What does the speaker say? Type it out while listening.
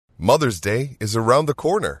Mother's Day is around the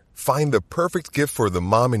corner. Find the perfect gift for the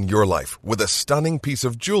mom in your life with a stunning piece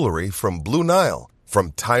of jewelry from Blue Nile.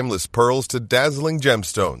 From timeless pearls to dazzling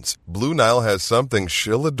gemstones, Blue Nile has something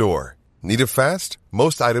she'll adore. Need it fast?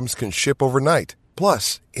 Most items can ship overnight.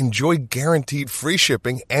 Plus, enjoy guaranteed free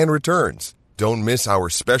shipping and returns. Don't miss our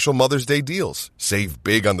special Mother's Day deals. Save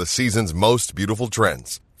big on the season's most beautiful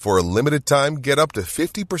trends. For a limited time, get up to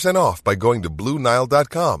 50% off by going to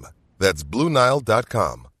BlueNile.com. That's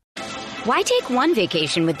BlueNile.com. Why take one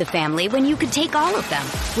vacation with the family when you could take all of them?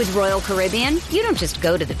 With Royal Caribbean, you don't just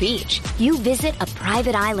go to the beach. You visit a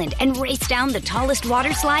private island and race down the tallest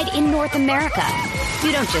water slide in North America.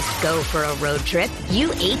 You don't just go for a road trip. You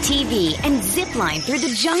ATV and zip line through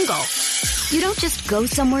the jungle. You don't just go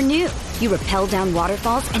somewhere new. You rappel down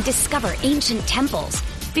waterfalls and discover ancient temples.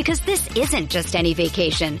 Because this isn't just any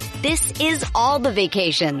vacation. This is all the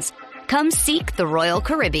vacations. Come seek the Royal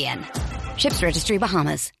Caribbean. Ships Registry,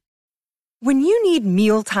 Bahamas. When you need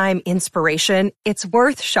mealtime inspiration, it's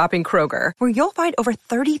worth shopping Kroger, where you'll find over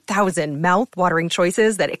 30,000 mouth-watering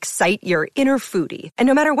choices that excite your inner foodie. And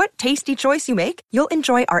no matter what tasty choice you make, you'll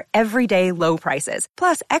enjoy our everyday low prices,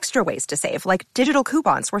 plus extra ways to save, like digital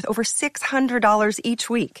coupons worth over $600 each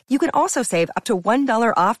week. You can also save up to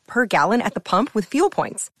 $1 off per gallon at the pump with fuel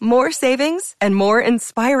points. More savings and more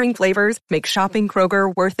inspiring flavors make shopping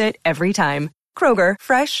Kroger worth it every time. Kroger,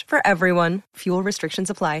 fresh for everyone. Fuel restrictions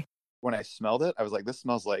apply. When I smelled it, I was like, this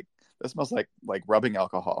smells like rubbing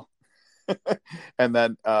alcohol. And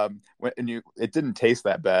then it didn't taste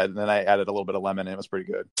that bad. And then I added a little bit of lemon and it was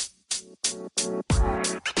pretty good.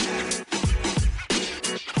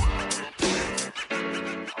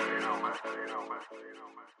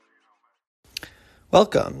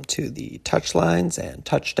 Welcome to the Touchlines and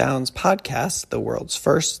Touchdowns podcast, the world's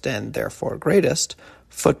first and therefore greatest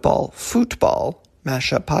football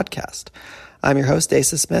mashup podcast. I'm your host,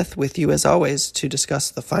 Asa Smith, with you as always to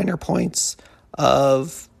discuss the finer points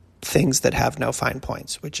of things that have no fine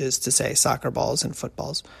points, which is to say soccer balls and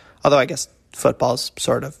footballs. Although I guess footballs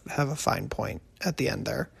sort of have a fine point at the end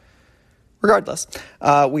there. Regardless,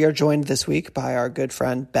 we are joined this week by our good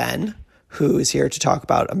friend Ben, who is here to talk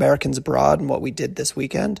about Americans Abroad and what we did this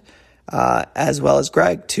weekend, as well as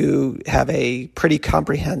Greg to have a pretty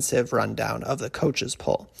comprehensive rundown of the coaches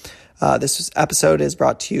poll. This episode is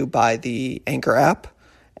brought to you by the Anchor app,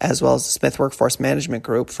 as well as the Smith Workforce Management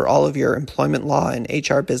Group. For all of your employment law and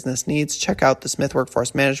HR business needs, check out the Smith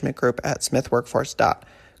Workforce Management Group at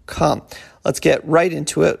smithworkforce.com. Let's get right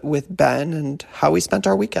into it with Ben and how we spent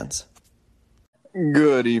our weekends.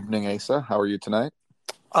 Good evening, Asa. How are you tonight?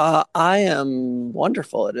 I am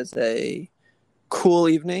wonderful. It is a cool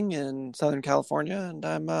evening in Southern California, and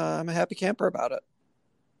I'm a happy camper about it.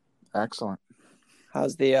 Excellent.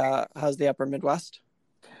 How's the upper Midwest?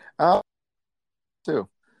 Too.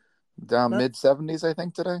 Down mid-70s, I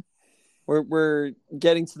think, today. We're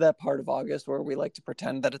getting to that part of August where we like to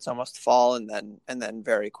pretend that it's almost fall, and then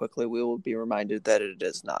very quickly we will be reminded that it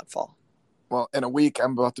is not fall. Well, in a week,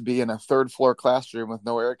 I'm about to be in a third-floor classroom with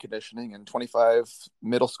no air conditioning and 25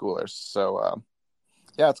 middle schoolers. So,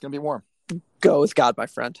 yeah, it's going to be warm. Go with God, my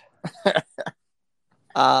friend.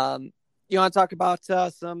 You want to talk about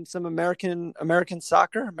some American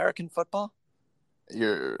soccer, American football?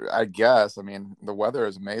 I guess. I mean, the weather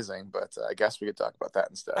is amazing, but I guess we could talk about that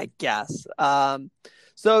instead. I guess.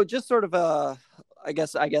 So just sort of I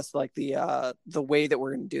guess like the way that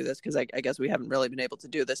we're going to do this, because I guess we haven't really been able to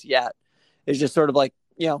do this yet, is just sort of like,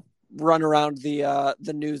 run around the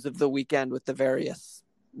news of the weekend with the various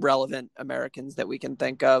relevant Americans that we can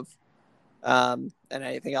think of. And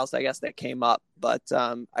anything else, I guess, that came up. But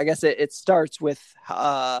I guess it starts with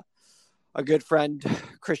a good friend,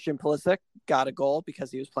 Christian Pulisic, got a goal because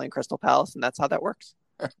he was playing Crystal Palace, and that's how that works.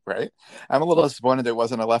 Right. I'm a little disappointed it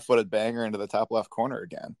wasn't a left-footed banger into the top left corner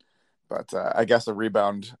again. But I guess a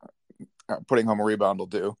rebound, putting home a rebound will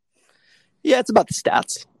do. Yeah, it's about the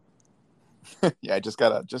stats. Yeah, just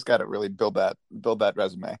gotta really build that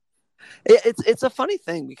resume. It's a funny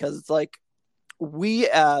thing because it's like we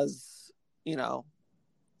as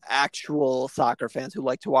actual soccer fans who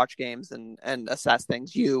like to watch games and assess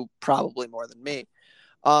things, you probably more than me.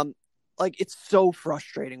 Like it's so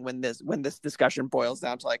frustrating when this discussion boils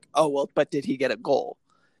down to like, oh well, but did he get a goal?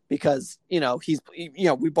 Because we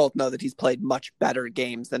both know that he's played much better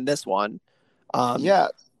games than this one. Yeah,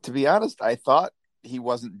 to be honest, I thought he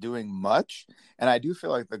wasn't doing much, and I do feel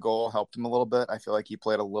like the goal helped him a little bit. I feel like he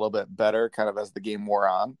played a little bit better kind of as the game wore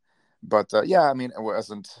on. But yeah, I mean, it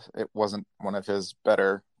wasn't one of his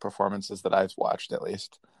better performances that I've watched, at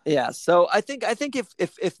least. Yeah, so I think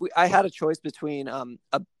I had a choice between a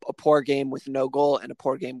poor game with no goal and a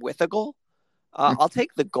poor game with a goal, I'll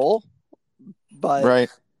take the goal, but Right.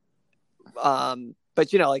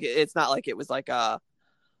 But like it's not like it was like a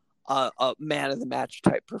man of the match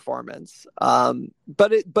type performance.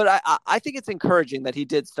 But I think it's encouraging that he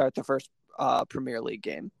did start the first Premier League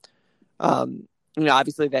game.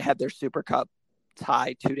 Obviously they had their Super Cup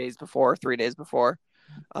tie 3 days before.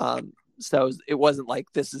 So it wasn't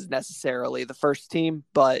like this is necessarily the first team,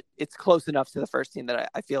 but it's close enough to the first team that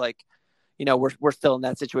I feel like, we're still in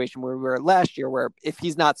that situation where we were last year, where if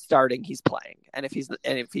he's not starting, he's playing. And if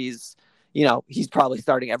he's he's probably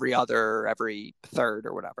starting every third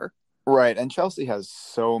or whatever. Right. And Chelsea has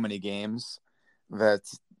so many games that,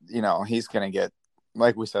 he's going to get,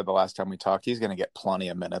 like we said the last time we talked, he's going to get plenty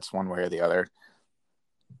of minutes one way or the other.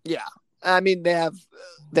 Yeah. I mean, they have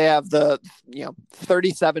the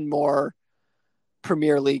 37 more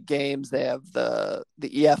Premier League games. They have the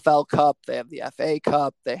EFL Cup. They have the FA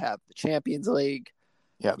Cup. They have the Champions League.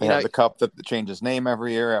 Yeah, they have the cup that changes name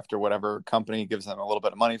every year after whatever company gives them a little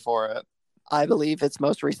bit of money for it. I believe it's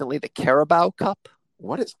most recently the Carabao Cup.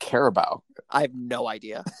 What is Carabao? I have no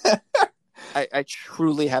idea. I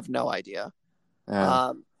truly have no idea.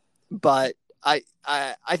 Yeah. But I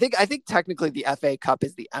think technically the FA Cup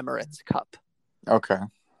is the Emirates Cup. Okay.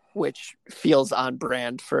 Which feels on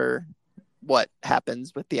brand for what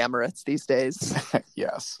happens with the Emirates these days.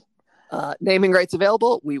 Yes. Naming rights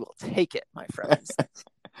available, we will take it, my friends.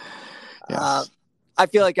 Yes. I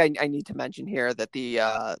feel like I need to mention here that the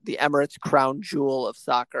Emirates crown jewel of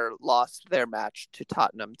soccer lost their match to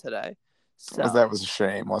Tottenham today. So that was a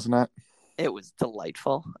shame, wasn't it? It was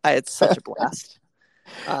delightful. I had such a blast.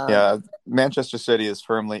 Yeah, Manchester City is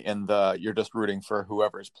firmly in the you're just rooting for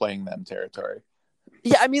whoever's playing them territory.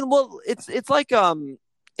 Yeah, I mean, well, it's like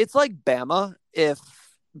Bama if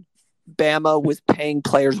Bama was paying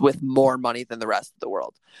players with more money than the rest of the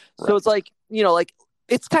world. Right. So it's like,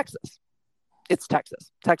 it's Texas. It's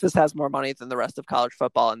Texas. Texas has more money than the rest of college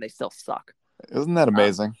football, and they still suck. Isn't that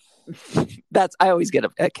amazing? I always get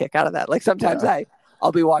a kick out of that. Like sometimes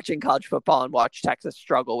I'll be watching college football and watch Texas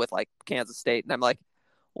struggle with like Kansas State, and I'm like,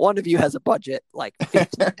 one of you has a budget like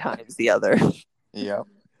 15 times the other. Yeah,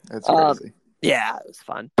 it's crazy. Yeah, it was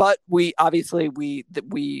fun. But we obviously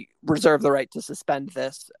reserve the right to suspend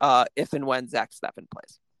this if and when Zach Steffen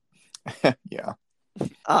plays. Yeah.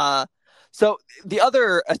 So the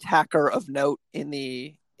other attacker of note in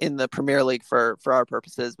the Premier League for our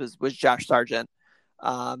purposes was Josh Sargent.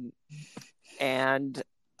 So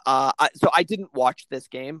I didn't watch this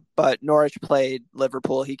game, but Norwich played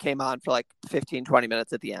Liverpool. He came on for like 15, 20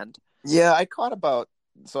 minutes at the end. Yeah, I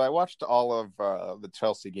watched all of the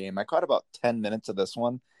Chelsea game. I caught about 10 minutes of this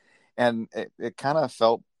one, and it kind of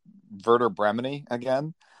felt Werder Bremen-y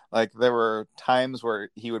again. Like there were times where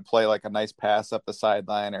he would play like a nice pass up the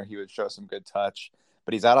sideline, or he would show some good touch,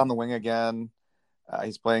 but he's out on the wing again.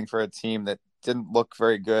 He's playing for a team that didn't look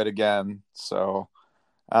very good again. So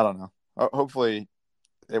I don't know. Hopefully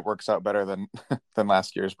it works out better than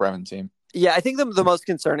last year's Bremen team. Yeah, I think the most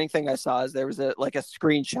concerning thing I saw is there was a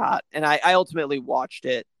screenshot, and I ultimately watched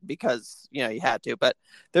it because you had to. But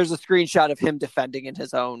there's a screenshot of him defending in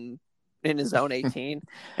his own 18,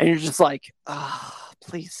 and you're just like,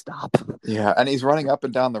 please stop. Yeah, and he's running up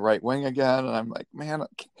and down the right wing again, and I'm like, man,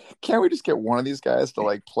 can't we just get one of these guys to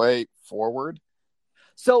like play forward?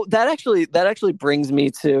 So that actually brings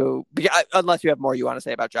me to, unless you have more you want to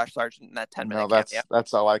say about Josh Sargent in that 10-minute. No,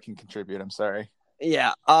 that's all I can contribute. I'm sorry.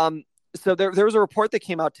 Yeah. So there was a report that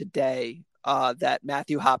came out today that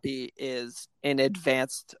Matthew Hoppe is in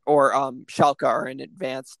advanced, or Schalke are in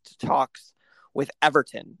advanced talks with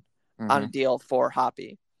Everton on a deal for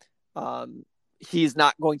Hoppe. He's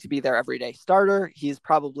not going to be their everyday starter. He's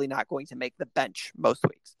probably not going to make the bench most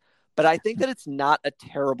weeks. But I think that it's not a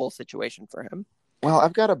terrible situation for him. Well,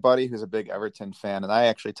 I've got a buddy who's a big Everton fan, and I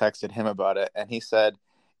actually texted him about it, and he said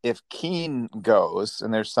if Keane goes,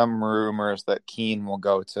 and there's some rumors that Keane will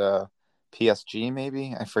go to PSG,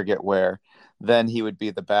 maybe, I forget where, then he would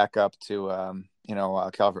be the backup to,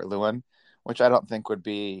 Calvert-Lewin, which I don't think would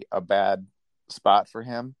be a bad spot for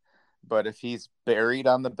him. But if he's buried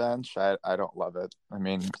on the bench, I don't love it. I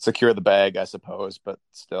mean, secure the bag, I suppose, but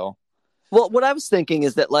still. Well, what I was thinking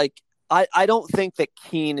is that, like, I don't think that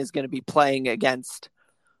Keane is going to be playing against,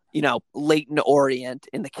 Leyton Orient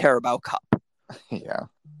in the Carabao Cup. Yeah.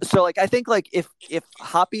 So, like, I think, like, if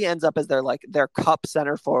Hoppe ends up as their cup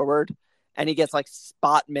center forward, and he gets like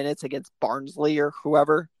spot minutes against Barnsley or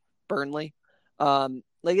whoever, Burnley,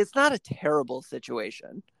 it's not a terrible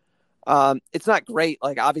situation. It's not great.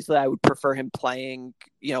 Like, obviously I would prefer him playing,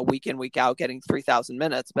 week in, week out, getting 3,000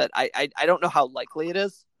 minutes, but I don't know how likely it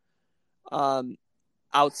is,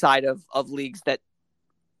 outside of leagues that,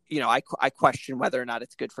 I question whether or not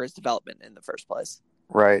it's good for his development in the first place.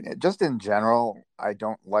 Right. Just in general, I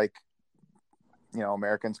don't like,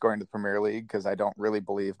 Americans going to the Premier League because I don't really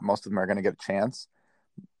believe most of them are going to get a chance.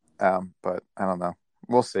 But I don't know.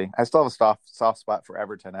 We'll see. I still have a soft spot for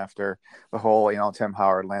Everton after the whole, Tim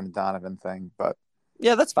Howard, Landon Donovan thing. But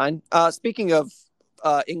yeah, that's fine. Speaking of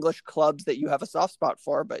English clubs that you have a soft spot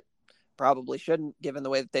for, but probably shouldn't, given the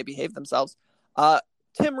way that they behave themselves.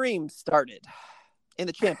 Tim Ream started in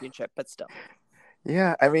the Championship, but still.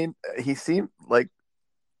 Yeah, I mean, he seemed like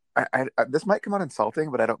I this might come out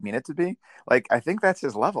insulting, but I don't mean it to be. Like, I think that's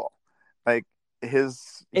his level. Like it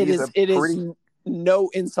is no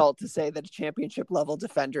insult to say that a championship level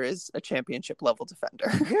defender is a championship level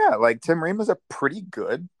defender. Yeah, like Tim Ream is a pretty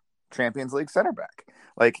good Champions League center back.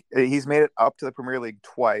 Like, he's made it up to the Premier League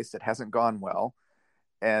twice. It hasn't gone well.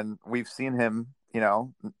 And we've seen him,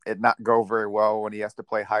 it not go very well when he has to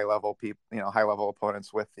play high level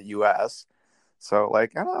opponents with the US. So,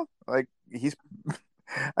 like, I don't know, like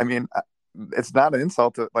I mean, it's not an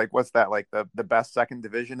insult to, like, what's that, like the best second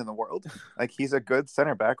division in the world? Like, he's a good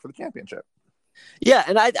center back for the Championship. Yeah,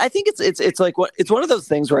 and I think it's like it's one of those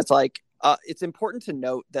things where it's like it's important to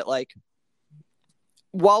note that, like,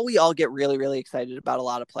 while we all get really, really excited about a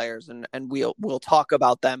lot of players and we'll talk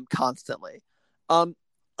about them constantly,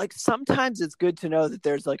 like, sometimes it's good to know that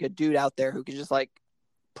there's like a dude out there who can just like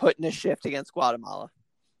put in a shift against Guatemala.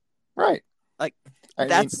 Right. Like, I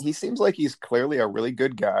mean, he seems like he's clearly a really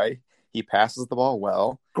good guy. He passes the ball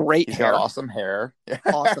well. Great He's hair. got awesome hair.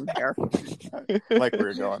 Awesome hair. Like, we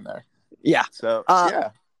were going there. Yeah. So yeah.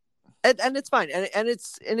 And it's fine. And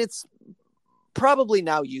it's probably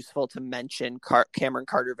now useful to mention Cameron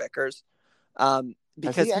Carter-Vickers.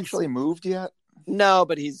 Because has he actually moved yet? No,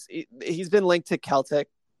 but he's been linked to Celtic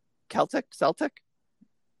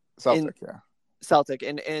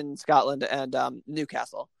in Scotland and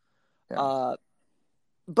Newcastle. Yeah.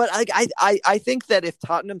 But I think that if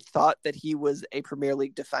Tottenham thought that he was a Premier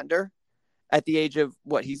League defender at the age of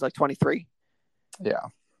he's like 23. Yeah.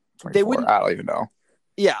 24. They wouldn't. I don't even know.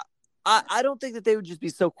 Yeah. I don't think that they would just be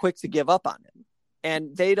so quick to give up on him.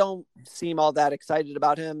 And they don't seem all that excited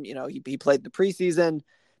about him. He played the preseason.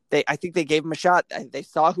 I think they gave him a shot. They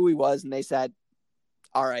saw who he was and they said,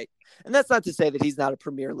 all right. And that's not to say that he's not a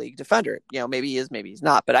Premier League defender. Maybe he is, maybe he's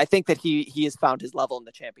not. But I think that he has found his level in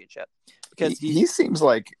the Championship. Because he seems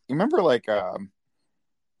like, you remember like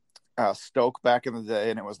Stoke back in the day,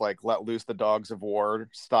 and it was like let loose the dogs of war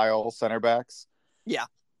style center backs. Yeah.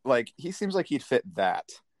 Like, he seems like he'd fit that.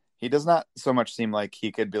 He does not so much seem like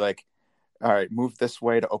he could be like, all right, move this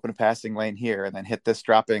way to open a passing lane here and then hit this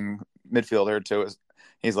dropping midfielder to his.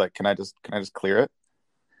 He's like, can I just clear it?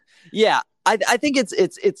 Yeah. I think it's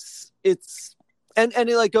and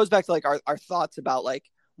it like goes back to like our thoughts about like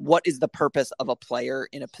what is the purpose of a player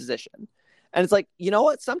in a position. And it's like, you know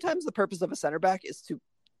what? Sometimes the purpose of a center back is to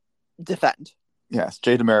defend. Yes,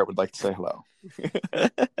 Jay Demerit would like to say hello.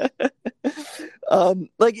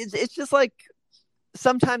 Like it's just like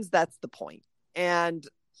sometimes that's the point. And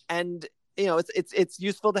it's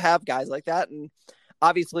useful to have guys like that. And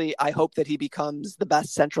obviously I hope that he becomes the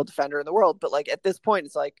best central defender in the world. But like at this point,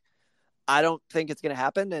 it's like, I don't think it's going to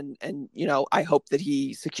happen. And I hope that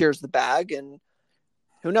he secures the bag, and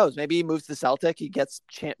who knows, maybe he moves to Celtic, he gets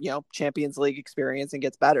Champions League experience and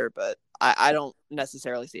gets better, but I don't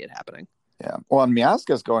necessarily see it happening. Yeah. Well, and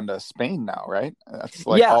Miazga's going to Spain now, right? That's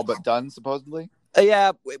like all but done, supposedly.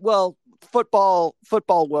 Yeah. Well, football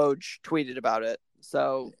Woj tweeted about it.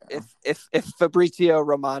 So if Fabrizio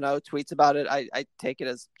Romano tweets about it, I take it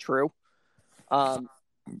as true.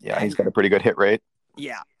 He's got a pretty good hit rate.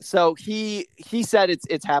 Yeah. So he said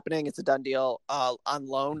it's happening. It's a done deal on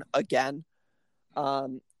loan again.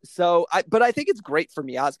 But I think it's great for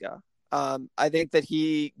Miazga. I think that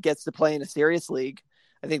he gets to play in a serious league.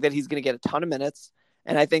 I think that he's going to get a ton of minutes,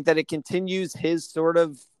 and I think that it continues his sort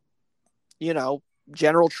of,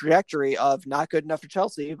 general trajectory of not good enough for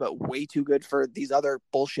Chelsea, but way too good for these other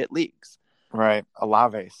bullshit leagues. Right.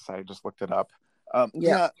 Alaves. I just looked it up.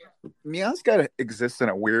 Miazga exists in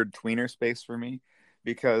a weird tweener space for me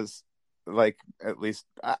because, like, at least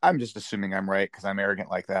I'm just assuming I'm right because I'm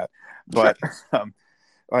arrogant like that. But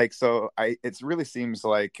it really seems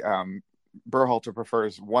like Berhalter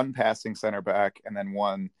prefers one passing center back and then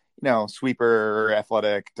one, sweeper,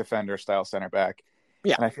 athletic defender style center back.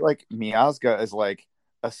 Yeah. And I feel like Miazga is like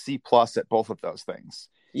a C+ at both of those things.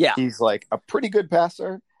 Yeah. He's like a pretty good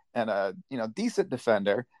passer and a, decent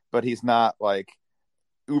defender, but he's not like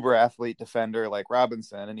uber athlete defender like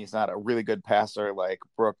Robinson, and he's not a really good passer like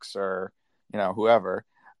Brooks or, whoever.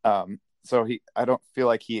 So I don't feel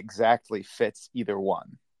like he exactly fits either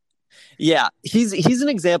one. Yeah, he's an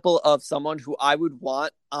example of someone who I would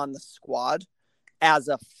want on the squad as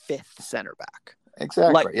a fifth center back.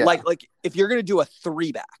 Exactly. Like if you're gonna do a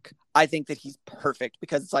 3-back, I think that he's perfect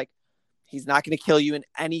because it's like he's not gonna kill you in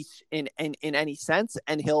any sense,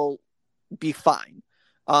 and he'll be fine.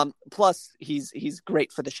 Plus he's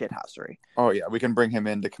great for the shithousery. Oh yeah, we can bring him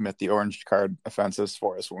in to commit the orange card offenses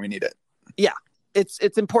for us when we need it. Yeah, it's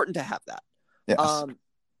important to have that. Yes.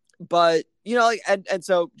 But like, and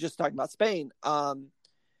so just talking about Spain, I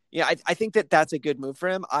think that's a good move for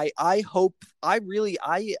him. I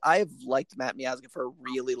have liked Matt Miazga for a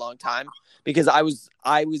really long time because I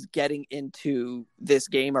was getting into this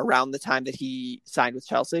game around the time that he signed with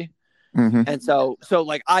Chelsea. Mm-hmm. And so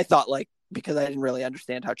like, I thought, like, because I didn't really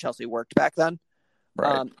understand how Chelsea worked back then.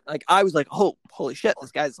 Right. Like I was like, oh, holy shit,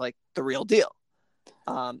 this guy's like the real deal.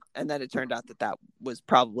 And then it turned out that was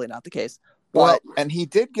probably not the case. Well, and he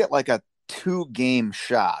did get like a 2-game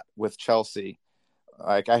shot with Chelsea.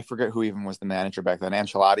 Like, I forget who even was the manager back then.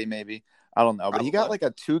 Ancelotti, maybe. I don't know. But he got like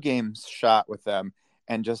a 2-game shot with them.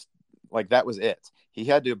 And just like, that was it. He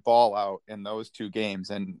had to ball out in those 2 games.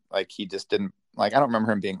 And like, he just didn't, like, I don't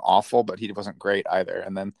remember him being awful, but he wasn't great either.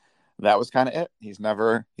 And then that was kind of it. He's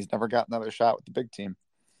never got another shot with the big team.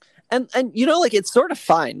 And like, it's sort of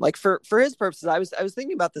fine. Like for his purposes, I was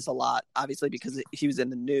thinking about this a lot, obviously, because he was in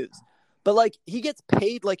the news. But like, he gets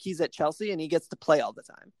paid like he's at Chelsea and he gets to play all the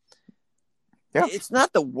time. Yeah. It's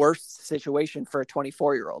not the worst situation for a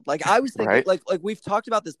 24-year-old. Like, I was thinking, right? like we've talked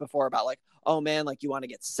about this before about like, oh man, like, you want to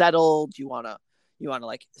get settled, you want to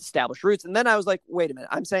like establish roots. And then I was like, wait a minute,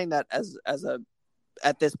 I'm saying that as a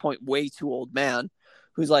at this point way too old man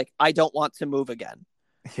who's like, I don't want to move again.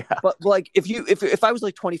 Yeah. But like, if I was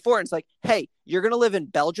like 24 and it's like, hey, you're gonna live in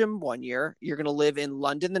Belgium 1 year, you're gonna live in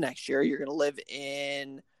London the next year, you're gonna live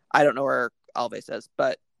in, I don't know where Alves is,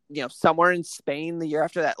 but somewhere in Spain the year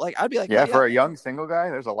after that. Like, I'd be like, yeah, for a young single guy,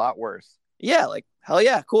 there's a lot worse. Yeah, like, hell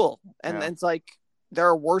yeah, cool. And it's like, there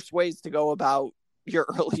are worse ways to go about your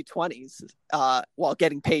early 20s while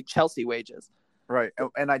getting paid Chelsea wages. Right.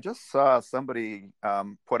 And I just saw somebody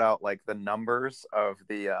put out like the numbers of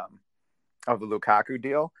the Lukaku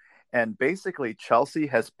deal. And basically Chelsea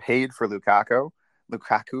has paid for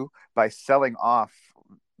Lukaku by selling off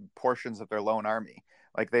portions of their loan army.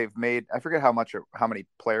 Like, they've made, I forget how many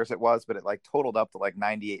players it was, but it like totaled up to like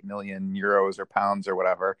 98 million euros or pounds or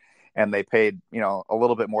whatever. And they paid, a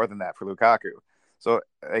little bit more than that for Lukaku. So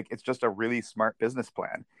like, it's just a really smart business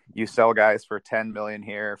plan. You sell guys for 10 million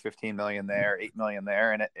here, 15 million there, 8 million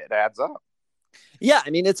there, and it adds up. Yeah. I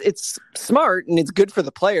mean, it's smart and it's good for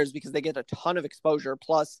the players because they get a ton of exposure.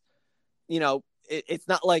 Plus, it's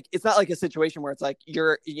not like a situation where it's like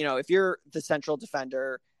if you're the central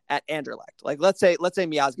defender at Anderlecht, like let's say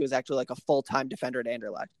Miazga is actually like a full-time defender at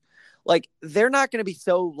Anderlecht, like they're not going to be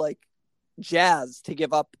so like jazzed to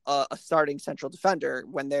give up a starting central defender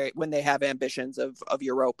when they have ambitions of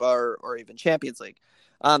Europa or even Champions League.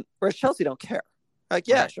 Whereas Chelsea don't care. Like,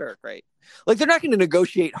 yeah, sure, great. Like, they're not going to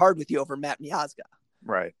negotiate hard with you over Matt Miazga.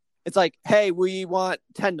 Right. It's like, hey, we want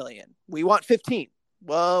 10 million. We want 15.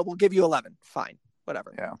 Well, we'll give you 11. Fine.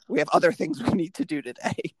 Whatever. Yeah. We have other things we need to do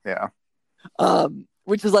today. Yeah.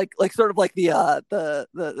 Which is like sort of like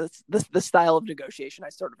the style of negotiation I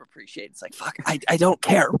sort of appreciate. It's like, fuck, I don't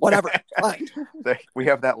care. Whatever. Fine. We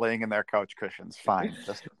have that laying in their couch cushions. Fine.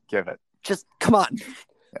 Just give it. Just come on. Yeah.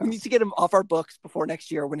 We need to get him off our books before next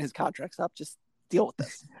year when his contract's up. Just deal with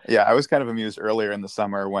this. Yeah, I was kind of amused earlier in the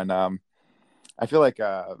summer when I feel like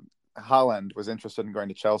Haaland was interested in going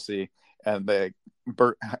to Chelsea, and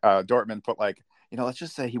Dortmund put like, let's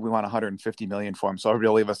just say we want 150 million for him, so everybody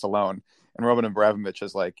will leave us alone. And Roman Abramovich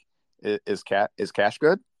is like, is cash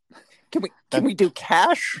good? Can we do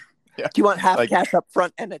cash? Yeah. Do you want half cash up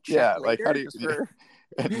front and a check? Yeah, like how do you?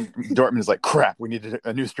 And Dortmund is like, crap, we need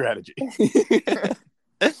a new strategy.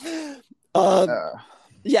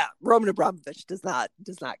 Yeah, Roman Abramovich does not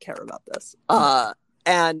care about this.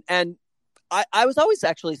 And I was always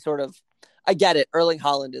actually sort of, I get it. Erling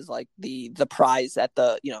Haaland is like the prize at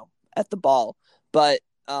the ball, but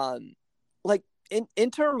like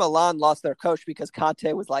Inter Milan lost their coach because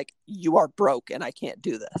Conte was like, you are broke and I can't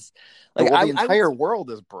do this. Like, the entire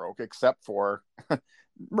world is broke except for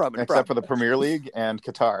the Premier League and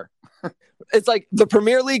Qatar. It's like the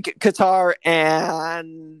Premier League, Qatar,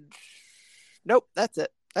 and nope, that's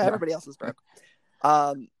it. Everybody else is broke.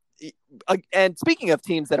 And speaking of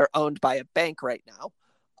teams that are owned by a bank right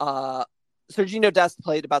now, Sergiño Dest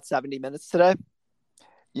played about 70 minutes today.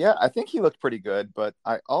 Yeah, I think he looked pretty good, but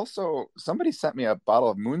somebody sent me a bottle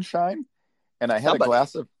of moonshine, and I had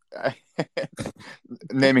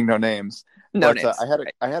naming no names. No But names.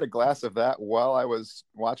 I had a glass of that while I was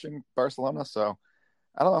watching Barcelona, so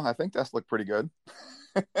I don't know. I think that's looked pretty good.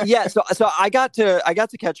 Yeah, so I got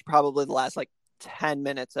to catch probably the last like 10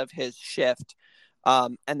 minutes of his shift,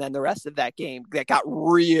 and then the rest of that game that got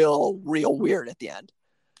real weird at the end.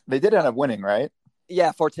 They did end up winning, right?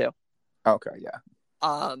 Yeah, 4-2. Okay, yeah.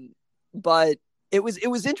 But it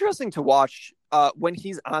was interesting to watch when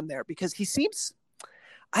he's on there because he seems,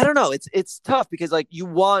 I don't know, it's tough because like you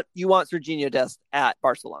want Serginho Dest at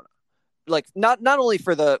Barcelona. Like not only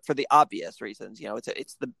for the obvious reasons, you know,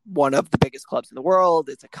 it's the one of the biggest clubs in the world.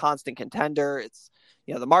 It's a constant contender. It's,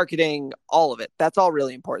 you know, the marketing, all of it. That's all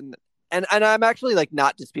really important. And I'm actually like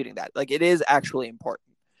not disputing that. Like it is actually important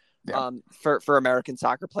for American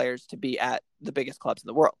soccer players to be at the biggest clubs in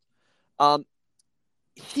the world.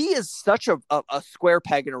 He is such a square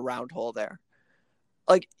peg in a round hole there.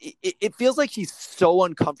 Like it feels like he's so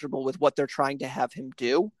uncomfortable with what they're trying to have him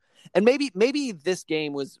do. And maybe this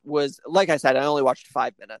game was like I said, I only watched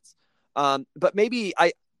 5 minutes. But maybe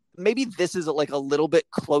this is like a little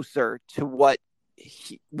bit closer to what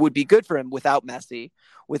would be good for him without Messi,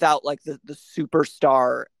 without like the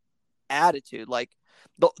superstar attitude. Like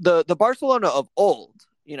the Barcelona of old,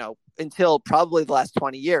 you know, until probably the last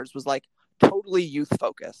 20 years was like totally youth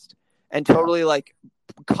focused and totally like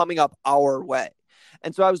coming up our way.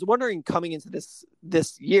 And so I was wondering coming into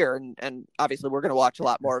this year, and obviously we're going to watch a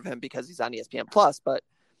lot more of him because he's on ESPN Plus, but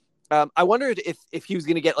I wondered if he was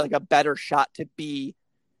going to get like a better shot to be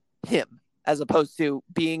him as opposed to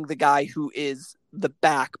being the guy who is the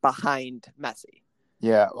back behind Messi.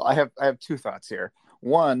 Yeah, well, I have two thoughts here.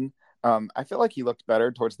 One, I feel like he looked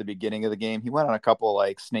better towards the beginning of the game. He went on a couple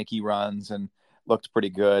like snaky runs and looked pretty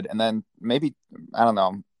good. And then maybe, I don't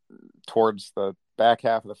know, towards the back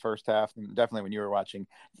half of the first half, and definitely when you were watching,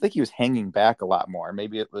 I think he was hanging back a lot more.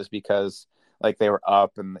 Maybe it was because like they were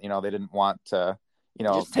up and, you know, they didn't want to, you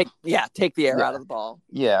know, just take the air out of the ball.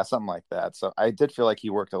 Yeah, something like that. So I did feel like he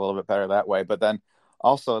worked a little bit better that way. But then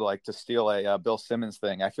also like to steal a Bill Simmons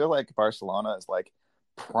thing, I feel like Barcelona is like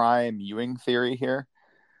prime Ewing theory here.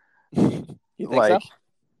 You think like,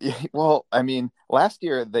 so? Well, I mean, last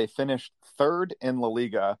year they finished third in La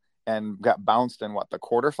Liga and got bounced in the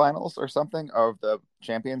quarterfinals or something of the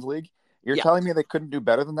Champions League. You're telling me they couldn't do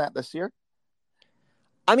better than that this year?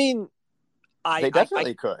 I mean, they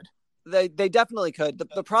definitely could. They definitely could.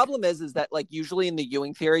 The problem is that like usually in the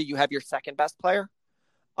Ewing theory, you have your second best player.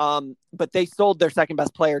 But they sold their second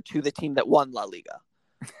best player to the team that won La Liga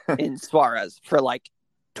in Suarez for like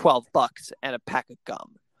 $12 and a pack of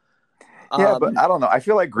gum. Yeah, but I don't know. I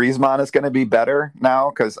feel like Griezmann is going to be better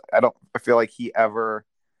now because I feel like he ever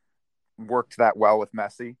worked that well with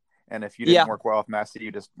Messi. And if you didn't work well with Messi,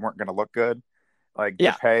 you just weren't going to look good. Like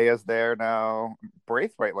Depay is there now.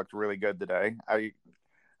 Braithwaite looked really good today. I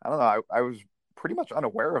don't know. I was pretty much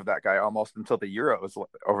unaware of that guy almost until the Euros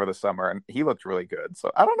over the summer, and he looked really good. So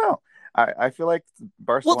I don't know. I feel like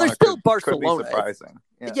Barcelona. Well, they're still Barcelona. Could be surprising.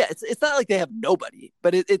 It's not like they have nobody,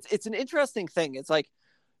 but it's an interesting thing. It's like,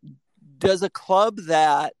 does a club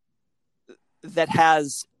that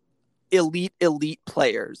has elite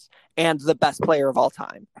players and the best player of all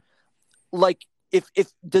time, like if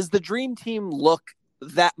does the dream team look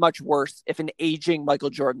that much worse if an aging Michael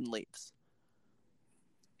Jordan leaves?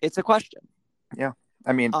 It's a question. Yeah.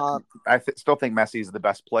 I mean, I still think Messi is the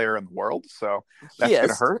best player in the world, so that's going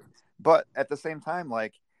to hurt. But at the same time,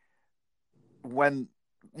 like when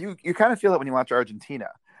you kind of feel it when you watch Argentina,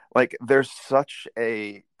 like there's such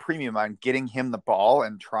a premium on getting him the ball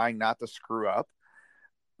and trying not to screw up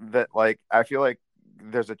that like I feel like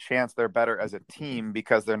there's a chance they're better as a team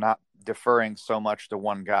because they're not deferring so much to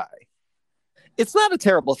one guy. It's not a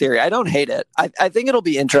terrible theory. I don't hate it. I think it'll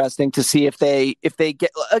be interesting to see if they get,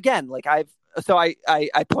 again, like I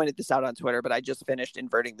pointed this out on Twitter, but I just finished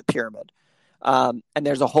Inverting the Pyramid. And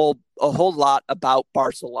there's a whole lot about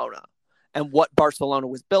Barcelona and what Barcelona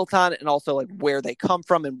was built on, and also like where they come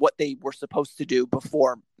from and what they were supposed to do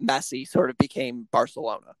before Messi sort of became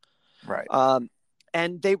Barcelona. Right.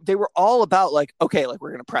 And they were all about like, okay, like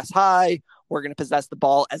we're going to press high. We're going to possess the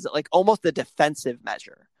ball as like almost a defensive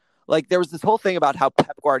measure. Like there was this whole thing about how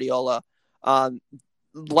Pep Guardiola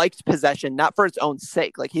liked possession, not for its own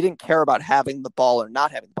sake. Like he didn't care about having the ball or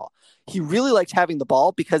not having the ball. He really liked having the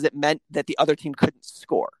ball because it meant that the other team couldn't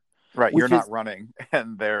score. Right. You're not running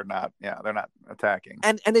and they're not attacking.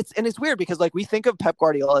 And it's weird because like we think of Pep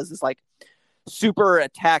Guardiola as this like super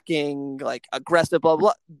attacking, like aggressive, blah,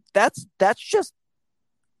 blah. That's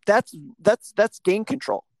game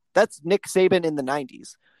control. That's Nick Saban in the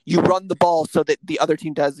 90s. You run the ball so that the other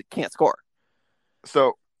team can't score.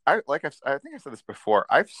 So I think I said this before.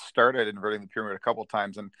 I've started inverting the pyramid a couple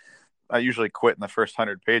times, and I usually quit in the first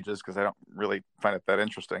 100 pages because I don't really find it that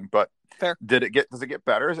interesting. But Fair. does it get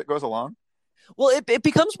better as it goes along? Well, it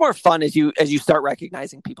becomes more fun as you start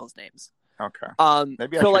recognizing people's names. Okay.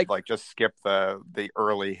 Maybe I so should just skip the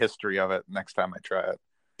early history of it next time I try it.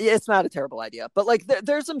 It's not a terrible idea, but like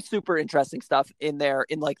there's some super interesting stuff in there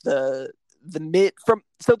in like the mid from.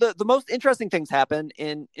 So the most interesting things happen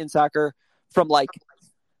in soccer from like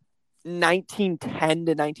 1910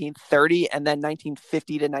 to 1930, and then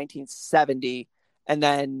 1950 to 1970, and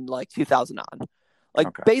then like 2000 on. Like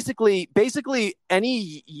basically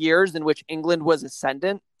any years in which England was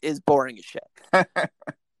ascendant is boring as shit.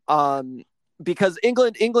 Because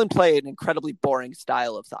England played an incredibly boring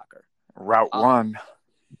style of soccer. Route one.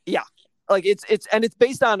 Yeah. Like it's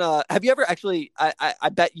based on have you ever actually I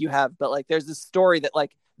bet you have, but like there's this story that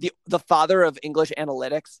like the father of English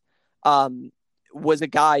analytics was a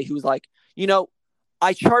guy who was like,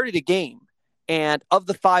 I charted a game, and of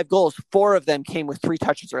the 5 goals, 4 of them came with 3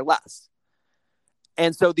 touches or less.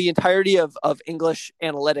 And so the entirety of English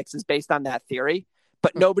analytics is based on that theory,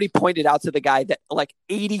 but nobody pointed out to the guy that like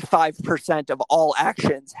 85% of all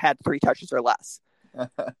actions had 3 touches or less.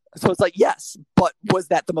 So it's like, yes, but was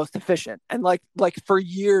that the most efficient? And like for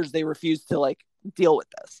years they refused to like deal with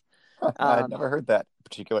this. I'd never heard that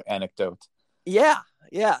particular anecdote. Yeah.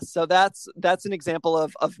 So that's an example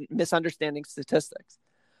of misunderstanding statistics,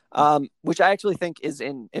 which I actually think is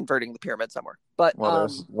in inverting the pyramid somewhere. But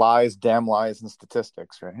there's lies, damn lies, and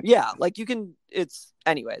statistics, right? Yeah, like it's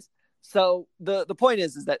anyways. So the point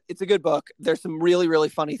is that it's a good book. There's some really, really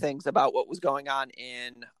funny things about what was going on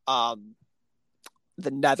in the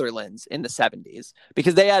Netherlands in the 70s,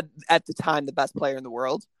 because they had at the time the best player in the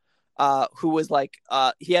world, who was like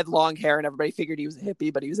he had long hair and everybody figured he was a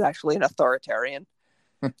hippie, but he was actually an authoritarian.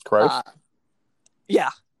 Christ. Yeah.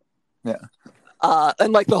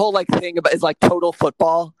 And like the whole like thing about is like total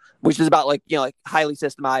football, which is about like like highly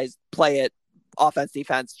systemized, play it, offense,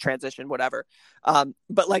 defense, transition, whatever.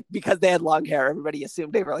 But like because they had long hair, everybody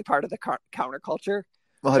assumed they were like part of the counterculture.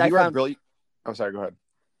 Well, have you read Brilliant? Oh, sorry. Go ahead.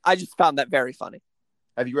 I just found that very funny.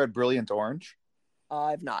 Have you read Brilliant Orange?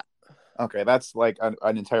 I've not. Okay, that's like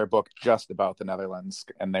an entire book just about the Netherlands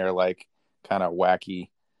and their like kind of wacky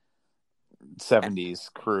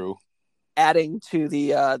 70s crew. Adding to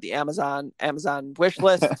the Amazon wish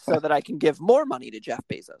list so that I can give more money to Jeff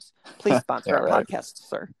Bezos. Please sponsor our podcast,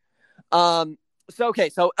 sir.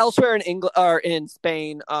 So elsewhere in England or in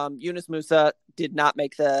Spain, Yunus Musa did not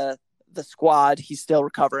make the squad. He's still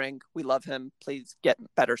recovering. We love him. Please get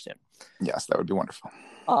better soon. Yes, that would be wonderful.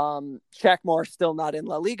 Shaq Moore still not in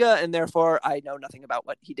La Liga, and therefore I know nothing about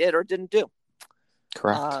what he did or didn't do.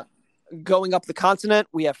 Correct. Going up the continent,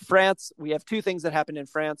 we have France. We have 2 things that happened in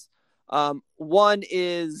France. One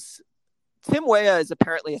is Tim Weah is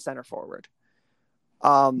apparently a center forward.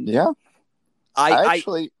 Yeah. I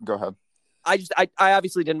actually go ahead. I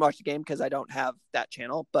obviously didn't watch the game because I don't have that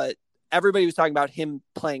channel, but everybody was talking about him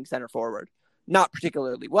playing center forward, not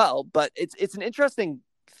particularly well, but it's an interesting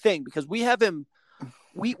thing because we have him.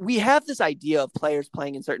 We have this idea of players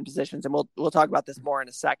playing in certain positions, and we'll talk about this more in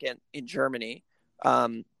a second in Germany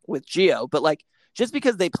with Gio. But like just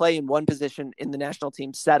because they play in one position in the national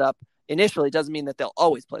team setup initially doesn't mean that they'll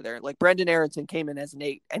always play there. Like Brendan Aronson came in as an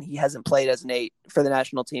 8, and he hasn't played as an 8 for the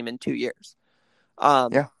national team in 2 years.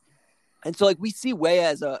 Yeah. And so like we see Weah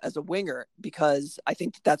as a winger because I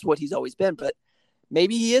think that's what he's always been, but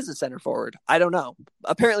maybe he is a center forward. I don't know.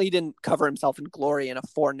 Apparently he didn't cover himself in glory in a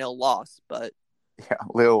 4-0 loss, but yeah,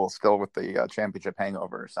 Lille still with the championship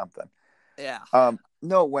hangover or something. Yeah.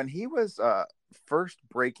 No, when he was first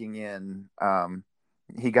breaking in,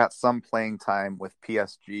 he got some playing time with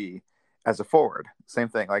PSG as a forward. Same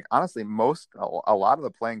thing. Like honestly, a lot of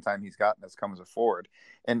the playing time he's gotten has come as a forward.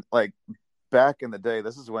 And like back in the day,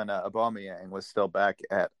 this is when Aubameyang was still back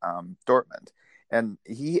at Dortmund, and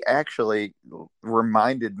he actually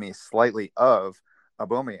reminded me slightly of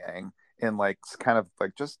Aubameyang in like kind of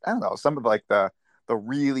like just I don't know some of like the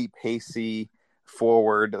really pacey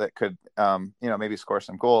forward that could maybe score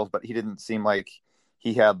some goals, but he didn't seem like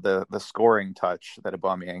he had the scoring touch that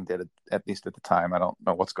Aubameyang did at least at the time. I don't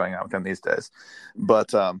know what's going on with him these days,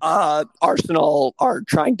 but Arsenal are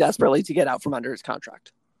trying desperately to get out from under his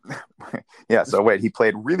contract. Yeah. So wait, he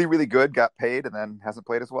played really, really good, got paid, and then hasn't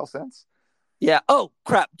played as well since. Yeah. Oh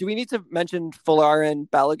crap! Do we need to mention Folarin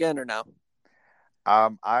Balogun or no?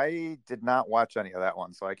 I did not watch any of that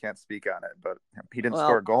one, so I can't speak on it. But he didn't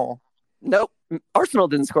score a goal. Nope. Arsenal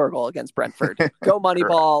didn't score a goal against Brentford. Go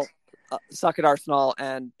Moneyball, suck at Arsenal,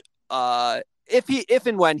 and if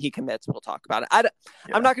and when he commits, we'll talk about it.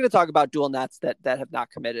 I'm not going to talk about dual nets that have not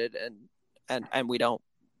committed and we don't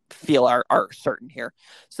feel are certain here.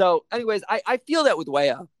 So anyways, I feel that with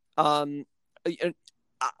Weah.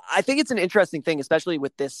 I think it's an interesting thing, especially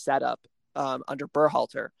with this setup under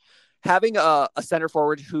Berhalter. Having a center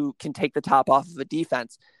forward who can take the top off of a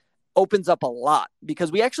defense opens up a lot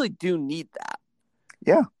because we actually do need that.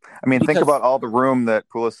 Yeah. I mean, think about all the room that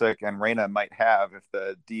Pulisic and Reyna might have if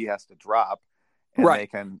the D has to drop and they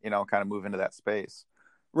can, kind of move into that space.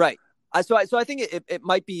 Right. So I think it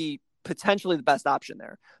might be potentially the best option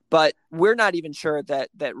there, but we're not even sure that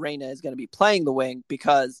Reyna is going to be playing the wing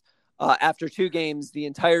because after 2 games, the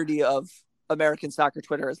entirety of American soccer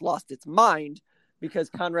Twitter has lost its mind because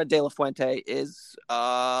Conrad De La Fuente is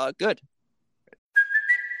good.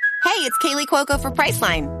 Hey, it's Kaylee Cuoco for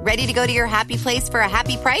Priceline. Ready to go to your happy place for a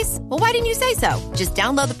happy price? Well, why didn't you say so? Just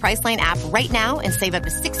download the Priceline app right now and save up to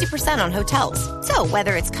 60% on hotels. So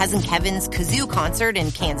whether it's Cousin Kevin's Kazoo Concert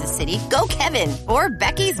in Kansas City, go Kevin, or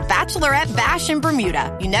Becky's Bachelorette Bash in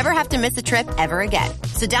Bermuda, you never have to miss a trip ever again.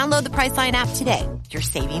 So download the Priceline app today. Your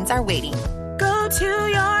savings are waiting. Go to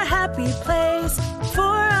your happy place for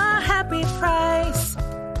a happy price.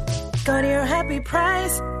 Go to your happy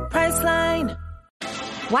price, Priceline.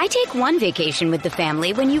 Why take one vacation with the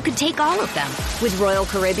family when you could take all of them? With Royal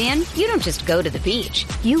Caribbean, you don't just go to the beach.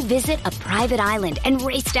 You visit a private island and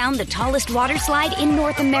race down the tallest water slide in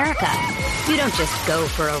North America. You don't just go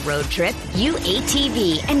for a road trip. You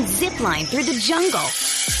ATV and zip line through the jungle.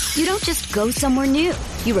 You don't just go somewhere new.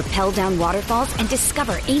 You rappel down waterfalls and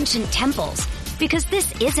discover ancient temples. Because this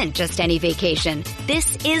isn't just any vacation.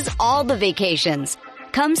 This is all the vacations.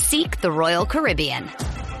 Come seek the Royal Caribbean.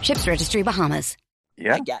 Ships Registry, Bahamas.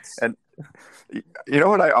 Yeah, I guess. And you know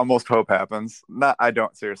what I almost hope happens? I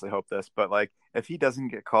don't seriously hope this, but like if he doesn't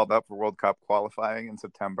get called up for World Cup qualifying in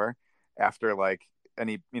September after and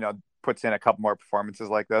he puts in a couple more performances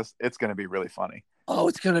like this, it's going to be really funny. Oh,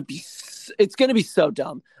 it's going to be so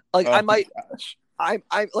dumb. Like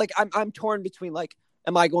I'm torn between like,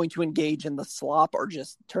 am I going to engage in the slop or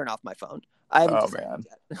just turn off my phone? Man.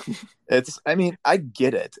 I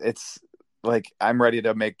get it. It's like, I'm ready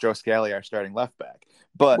to make Joe Scally our starting left back.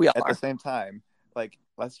 But at the same time, like,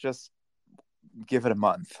 let's just give it a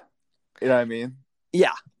month. You know what I mean?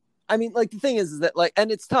 Yeah. I mean, like, the thing is that, like,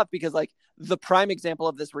 and it's tough because, like, the prime example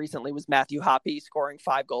of this recently was Matthew Hoppe scoring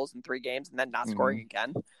 5 goals in 3 games and then not scoring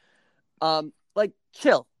again. Like,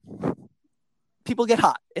 chill. People get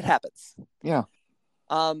hot. It happens. Yeah.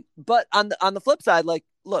 But on the flip side, like,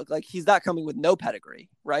 look, like, he's not coming with no pedigree,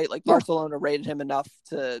 right? Like, Barcelona rated him enough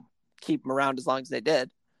to keep him around as long as they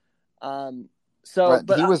did.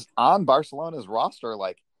 But he was on Barcelona's roster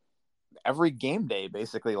like every game day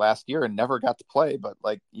basically last year and never got to play, but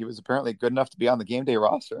like he was apparently good enough to be on the game day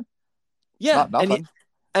roster. Yeah,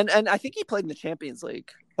 and I think he played in the Champions League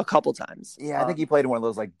a couple times. Yeah, I think he played in one of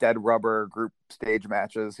those like dead rubber group stage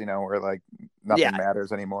matches, where like nothing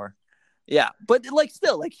matters anymore. Yeah, but like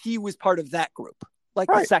still, like he was part of that group, like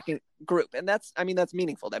the second group, and that's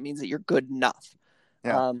meaningful. That means that you're good enough.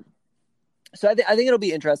 Yeah. So I think it'll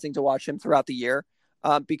be interesting to watch him throughout the year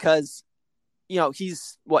because,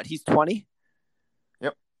 he's 20.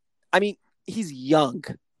 Yep. I mean, he's young.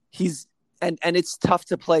 And it's tough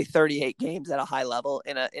to play 38 games at a high level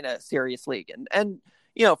in a serious league. And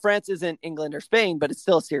France isn't England or Spain, but it's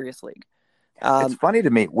still a serious league. It's funny to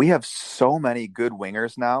me. We have so many good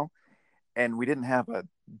wingers now, and we didn't have a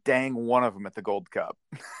dang one of them at the Gold Cup.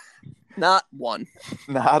 Not one.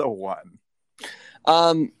 Not a one.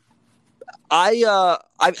 I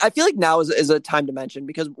feel like now is a time to mention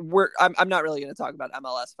because I'm not really going to talk about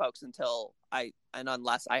MLS folks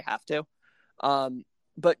unless I have to.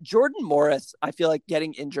 But Jordan Morris, I feel like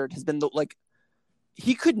getting injured has been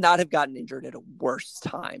he could not have gotten injured at a worse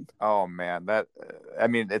time. Oh man,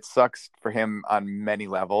 it sucks for him on many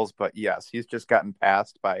levels, but yes, he's just gotten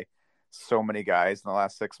passed by so many guys in the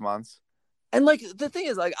last 6 months. And like the thing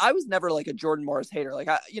is, like I was never like a Jordan Morris hater. Like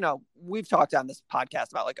we've talked on this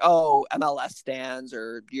podcast about like, oh, MLS stands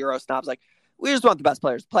or Euro snobs. Like we just want the best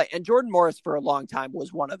players to play. And Jordan Morris for a long time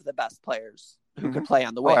was one of the best players who could play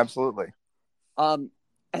on the wing. Oh, absolutely. And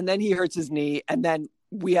then he hurts his knee, and then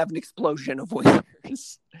we have an explosion of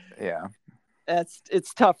wingers. Yeah,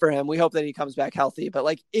 it's tough for him. We hope that he comes back healthy. But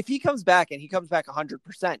like if he comes back and he comes back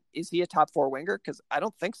 100%, is he a top 4 winger? Because I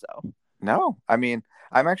don't think so. No, I mean,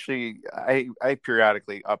 I'm actually, I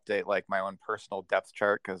periodically update like my own personal depth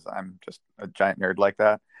chart because I'm just a giant nerd like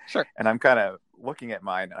that. Sure. And I'm kind of looking at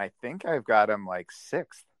mine, and I think I've got him like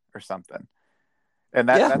 6th or something. And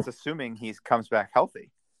that's assuming he comes back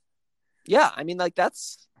healthy. Yeah. I mean, like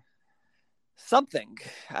that's something.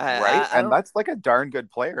 Right. I And don't. that's like a darn good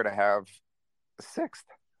player to have sixth.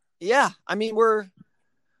 Yeah, I mean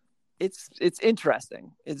it's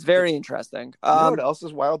interesting. It's very interesting. You know what else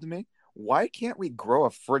is wild to me? Why can't we grow a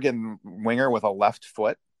friggin' winger with a left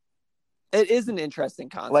foot? It is an interesting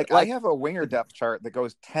concept. Like I have a winger depth chart that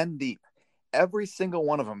goes 10 deep. Every single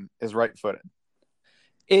one of them is right-footed.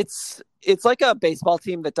 It's like a baseball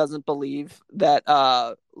team that doesn't believe that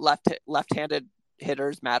left-handed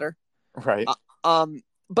hitters matter. Right.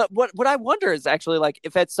 But what I wonder is actually like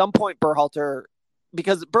if at some point Berhalter,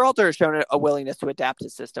 because Berhalter has shown a willingness to adapt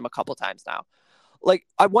his system a couple times now. Like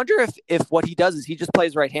I wonder if what he does is he just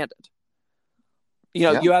plays right-handed.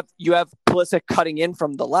 You know, you have Pulisic cutting in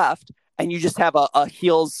from the left, and you just have a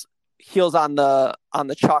heels on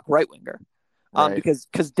the chalk right winger. Right.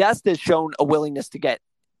 Because Dest has shown a willingness to get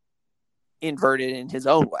inverted in his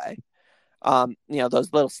own way. You know,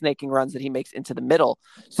 those little snaking runs that he makes into the middle.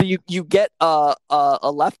 So you get a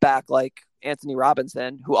left back like Anthony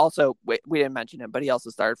Robinson, who also we didn't mention him, but he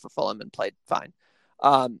also started for Fulham and played fine.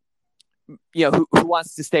 You know, who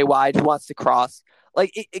wants to stay wide, who wants to cross.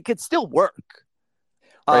 Like it could still work.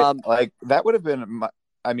 Right. Like that would have been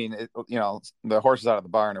you know, the horse is out of the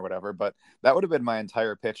barn or whatever, but that would have been my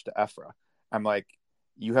entire pitch to Ephra. I'm like,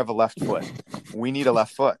 you have a left foot. We need a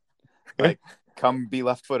left foot. Like, come be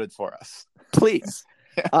left-footed for us, please.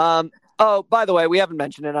 Oh, by the way, we haven't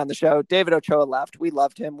mentioned it on the show. David Ochoa left. We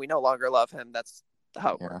loved him. We no longer love him. That's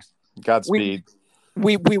how it works. Godspeed.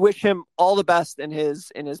 We wish him all the best in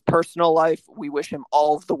his personal life. We wish him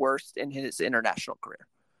all of the worst in his international career.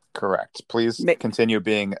 Correct. Please continue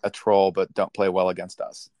being a troll, but don't play well against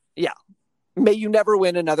us. Yeah. May you never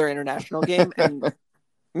win another international game, and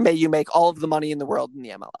may you make all of the money in the world in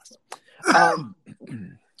the MLS.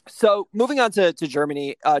 So moving on to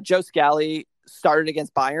Germany, Joe Scally started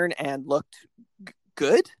against Bayern and looked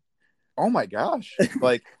good. Oh my gosh.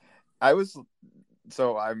 Like I'm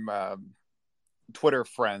Twitter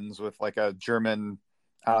friends with like a German,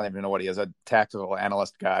 I don't even know what he is, a tactical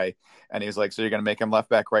analyst guy. And he's like, so you're going to make him left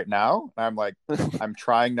back right now? And I'm like, I'm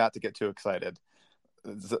trying not to get too excited.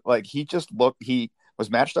 Like he was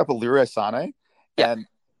matched up with Leroy Sané and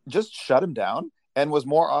just shut him down and was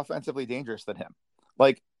more offensively dangerous than him.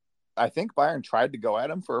 Like, I think Bayern tried to go at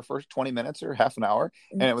him for a first 20 minutes or half an hour,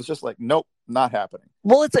 and it was just like, nope, not happening.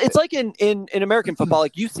 Well, it's like in American football,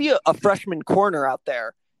 like you see a freshman corner out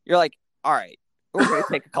there, you're like, all right, we're going to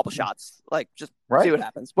take a couple shots, like just see what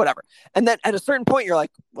happens, whatever. And then at a certain point, you're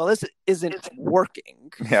like, well, this isn't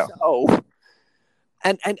working. Yeah. So,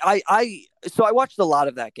 and I watched a lot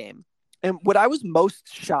of that game, and what I was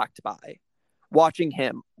most shocked by watching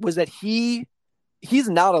him was that he's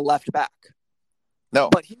not a left back. No,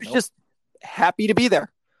 but he was just happy to be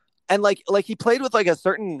there. And like he played with like a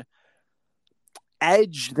certain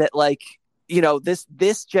edge that like, you know,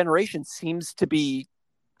 this generation seems to be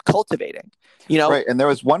cultivating, you know? Right. And there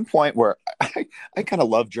was one point where I kind of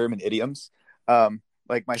love German idioms.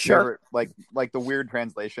 Like my favorite, like the weird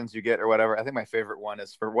translations you get or whatever. I think my favorite one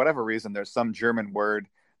is, for whatever reason, there's some German word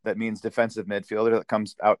that means defensive midfielder that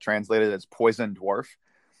comes out translated as poison dwarf,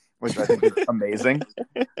 which I think is amazing.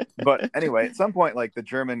 But anyway, at some point, like the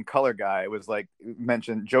German color guy was like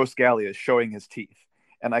mentioned Joe Scally is showing his teeth.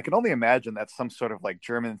 And I can only imagine that's some sort of like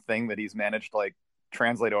German thing that he's managed to like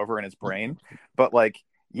translate over in his brain. But like,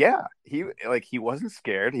 yeah, he wasn't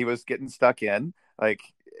scared. He was getting stuck in. Like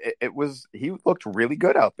he looked really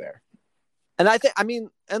good out there. And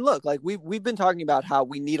and look, like we've been talking about how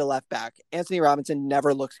we need a left back. Anthony Robinson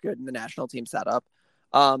never looks good in the national team setup.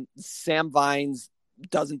 Sam Vines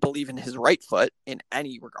doesn't believe in his right foot in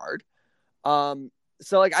any regard. So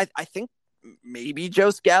like I think maybe Joe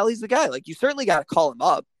Scally's the guy. Like you certainly got to call him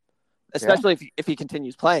up, especially if he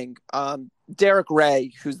continues playing. Derek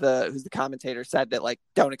Ray, who's the commentator, said that like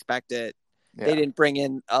don't expect it. Yeah. They didn't bring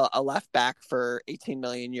in a left back for 18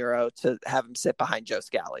 million euro to have him sit behind Joe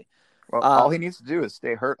Scally. Well, all he needs to do is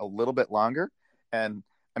stay hurt a little bit longer. And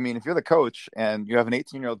I mean, if you're the coach and you have an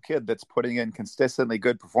 18-year-old kid that's putting in consistently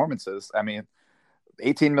good performances, I mean,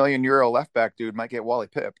 18 million euro left back dude might get Wally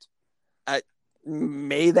pipped.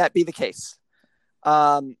 May that be the case.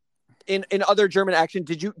 In other German action,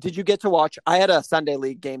 did you get to watch? I had a Sunday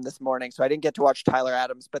League game this morning, so I didn't get to watch Tyler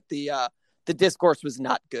Adams, but the discourse was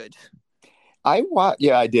not good. I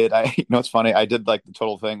did. It's funny. I did like the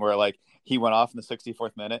total thing where like he went off in the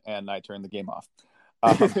 64th minute and I turned the game off.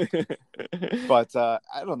 But I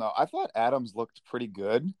don't know. I thought Adams looked pretty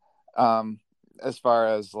good as far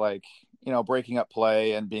as like, you know, breaking up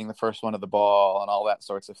play and being the first one to the ball and all that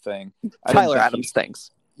sorts of thing. Tyler Adams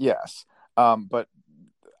things. Yes. But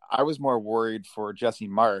I was more worried for Jesse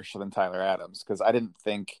Marsch than Tyler Adams because I didn't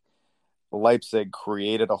think Leipzig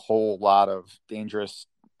created a whole lot of dangerous,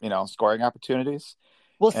 scoring opportunities.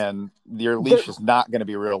 Well, and your leash is not going to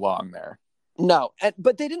be real long there. No,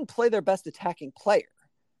 but they didn't play their best attacking player.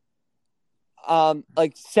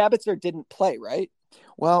 Like Sabitzer didn't play, right?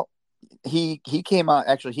 Well, he came on.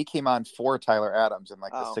 Actually, he came on for Tyler Adams in the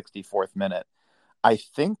 64th minute. I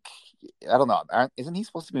think, I don't know. Isn't he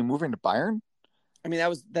supposed to be moving to Bayern? I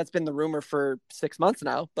mean, that's been the rumor for 6 months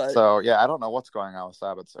now. But so yeah, I don't know what's going on with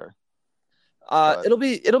Sabitzer. It'll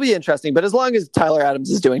be interesting. But as long as Tyler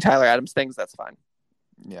Adams is doing Tyler Adams things, that's fine.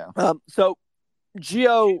 Yeah. So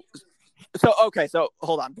Gio. So okay. So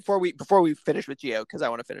hold on before we finish with Gio, because I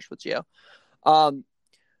want to finish with Gio.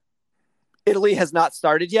 Italy has not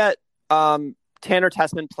started yet. Tanner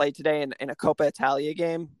Tessman played today in a Coppa Italia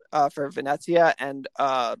game for Venezia and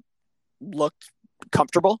looked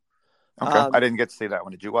comfortable. Okay, I didn't get to see that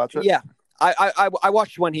one. Did you watch it? Yeah, I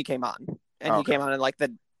watched when he came on, and he came on in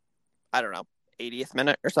the 80th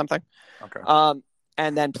minute or something. Okay.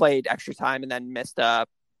 And then played extra time and then missed a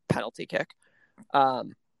penalty kick,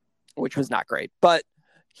 which was not great. But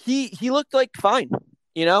he looked like fine,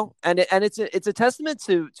 and it's a testament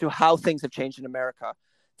to how things have changed in America.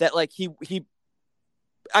 That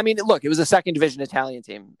I mean, look, it was a second division Italian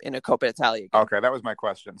team in a Coppa Italia game. Okay, that was my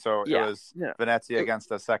question. So it was Venezia against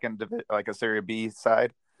a second a Serie B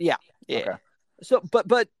side. Yeah. Okay. So,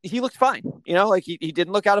 but he looked fine. He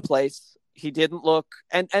didn't look out of place. He didn't look,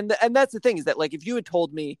 and that's the thing is that if you had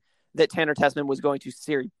told me that Tanner Tessman was going to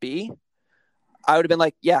Serie B, I would have been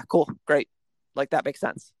like, yeah, cool, great, that makes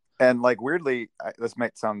sense. And weirdly, this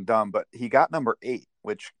might sound dumb, but he got number 8,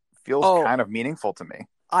 which feels kind of meaningful to me.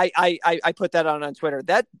 I put that on Twitter.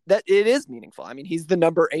 That it is meaningful. I mean, he's the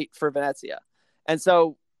number 8 for Venezia, and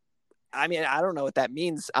so, I mean, I don't know what that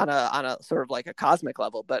means on a sort of a cosmic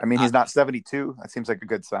level, but I mean, he's not 72. That seems like a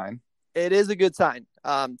good sign. It is a good sign.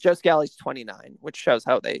 Joe Scally's 29, which shows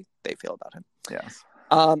how they feel about him. Yes.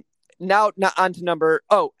 Now on to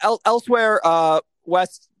elsewhere.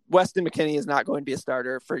 Weston McKennie is not going to be a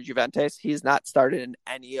starter for Juventus. He's not started in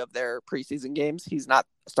any of their preseason games. He's not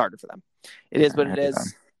a starter for them. It is what it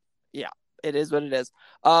is. Yeah, it is what it is.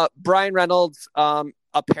 Brian Reynolds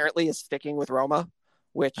apparently is sticking with Roma,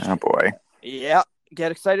 which, oh boy, yeah,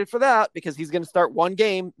 get excited for that because he's going to start one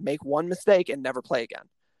game, make one mistake, and never play again.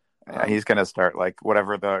 Yeah, he's going to start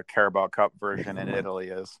whatever the Carabao Cup version in Italy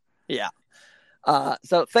is. Yeah.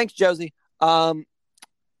 So thanks, Josie. And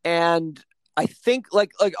I think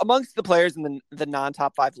amongst the players in the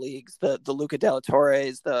non-top 5 leagues, the Luca De La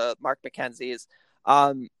Torres, the Mark McKenzies,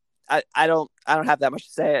 I don't have that much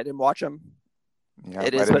to say. I didn't watch them. Yeah,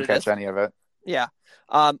 I didn't catch any of it. Yeah.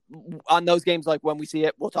 On those games, when we see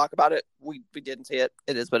it, we'll talk about it. We didn't see it.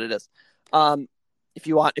 It is what it is. If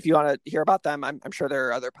you want to hear about them, I'm sure there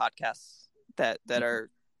are other podcasts that are,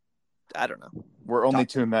 I don't know. We're only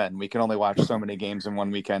 2 men. We can only watch so many games in one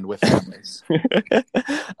weekend with families.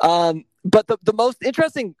 But the most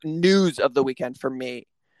interesting news of the weekend for me,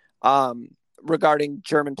 regarding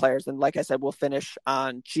German players, and like I said, we'll finish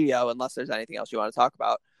on Gio unless there's anything else you want to talk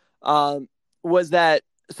about, was that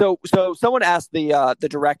so someone asked the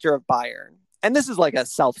director of Bayern, and this is a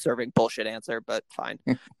self-serving bullshit answer, but fine.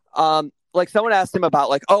 Someone asked him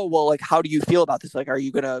about how do you feel about this? Are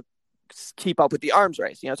you going to keep up with the arms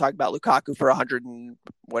race? Talking about Lukaku for 100 and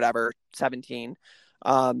whatever, 17,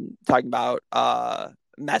 talking about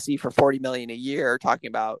Messi for 40 million a year, talking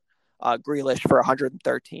about Grealish for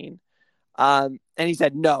 113. And he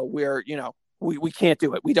said, no, we can't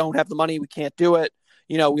do it. We don't have the money. We can't do it.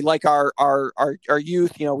 We like our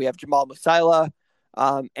youth. We have Jamal Musiala,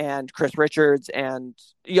 and Chris Richards, and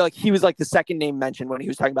he was the second name mentioned when he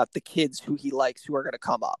was talking about the kids who he likes who are going to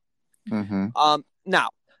come up. Mm-hmm. Now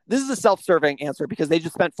this is a self-serving answer because they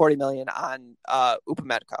just spent 40 million on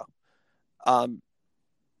Upamecano,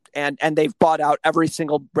 and they've bought out every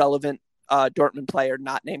single relevant Dortmund player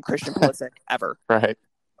not named Christian Pulisic ever. Right.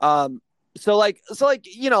 So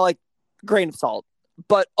grain of salt,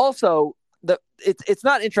 but also it's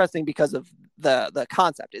not interesting because of the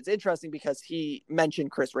concept. It's interesting because he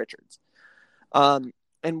mentioned Chris Richards. And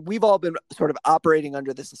we've all been sort of operating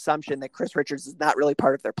under this assumption that Chris Richards is not really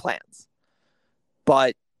part of their plans.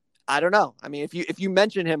 But I don't know. I mean, if you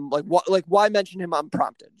mention him, why mention him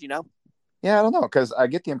unprompted, Yeah, I don't know, because I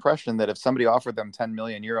get the impression that if somebody offered them 10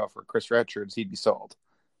 million euro for Chris Richards, he'd be sold.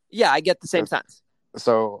 Yeah, I get the same sense.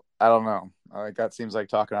 So I don't know. That seems like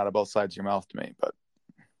talking out of both sides of your mouth to me. But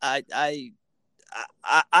I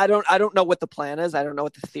don't know what the plan is. I don't know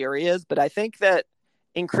what the theory is. But I think that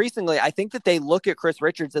increasingly, they look at Chris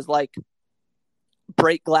Richards as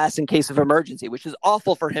break glass in case of emergency, which is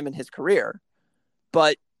awful for him in his career.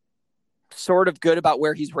 But sort of good about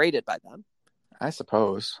where he's rated by them. I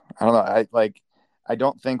suppose. I don't know. I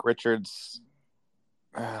don't think Richards.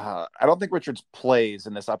 I don't think Richards plays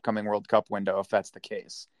in this upcoming World Cup window if that's the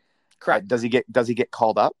case. Correct. Does he get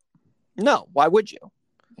called up? No. Why would you?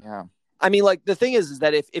 Yeah. I mean, like the thing is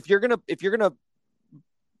that if you're gonna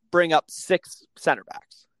bring up 6 center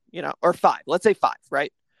backs, or 5, let's say 5,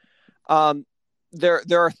 right? There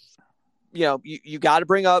are, you got to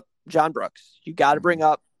bring up John Brooks. You got to bring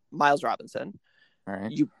up Miles Robinson. All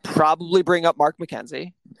right. You probably bring up Mark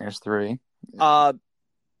McKenzie. There's 3.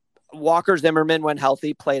 Walker Zimmerman, when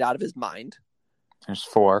healthy, played out of his mind. There's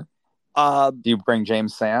 4. Do you bring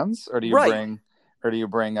James Sands or do you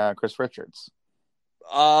bring Chris Richards?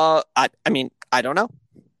 I mean, I don't know.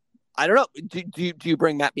 Do you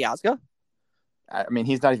bring Matt Biazga? I mean,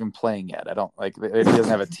 he's not even playing yet. I don't he doesn't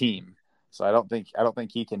have a team, so I don't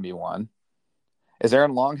think he can be one. Is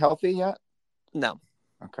Aaron Long healthy yet? No.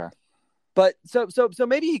 Okay. But so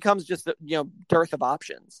maybe he comes just dearth of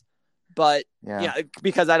options, but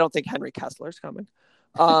because I don't think Henry Kessler's coming.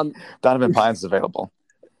 Donovan Pines is available.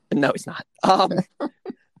 No, he's not.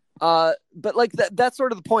 But like that's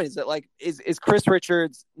sort of the point, is that like is Chris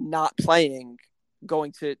Richards not playing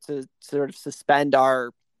going to sort of suspend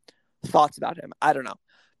our thoughts about him? I don't know,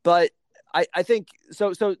 but I think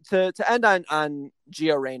so. To end on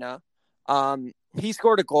Gio Reyna, he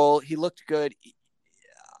scored a goal. He looked good.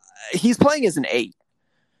 He's playing as an 8,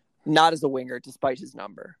 not as a winger, despite his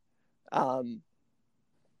number.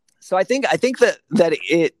 So I think that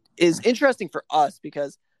it is interesting for us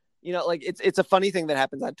because, it's a funny thing that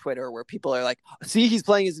happens on Twitter where people are like, see, he's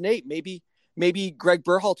playing as an 8. Maybe Greg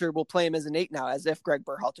Berhalter will play him as an 8 now, as if Greg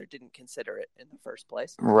Berhalter didn't consider it in the first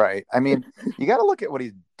place. Right. I mean, you got to look at what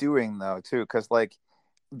he's doing though, too. Cause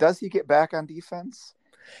does he get back on defense?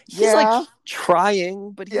 He's like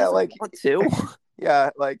trying, but he doesn't want to.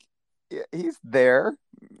 Yeah. He's there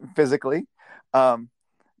physically.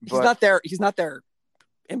 He's not there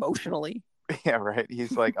emotionally. Yeah, right.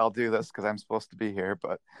 He's like, I'll do this because I'm supposed to be here,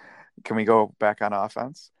 but can we go back on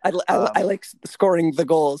offense? I like scoring the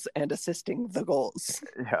goals and assisting the goals.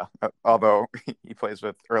 Yeah, although he plays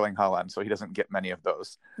with Erling Haaland, so he doesn't get many of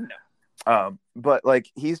those. No. But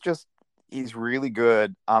he's really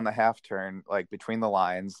good on the half turn, like between the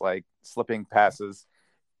lines, like slipping passes,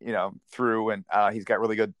 through, and he's got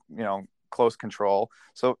really good, close control.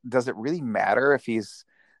 So does it really matter if he's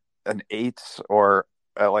an 8 or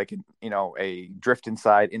a drift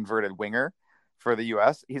inside inverted winger for the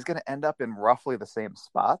U.S.? He's going to end up in roughly the same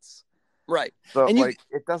spots. Right. So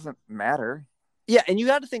it doesn't matter. Yeah. And you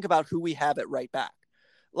got to think about who we have at right back.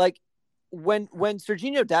 Like when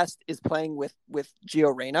Sergiño Dest is playing with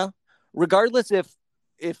Gio Reyna, regardless if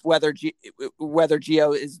whether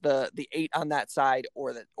Gio is the 8 on that side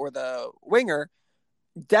or the winger,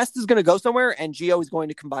 Dest is going to go somewhere and Gio is going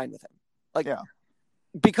to combine with him.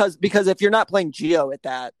 Because if you're not playing Gio at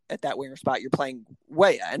that winger spot, you're playing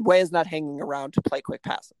Weah, and Weah's not hanging around to play quick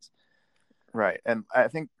passes. Right. And I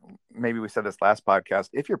think maybe we said this last podcast,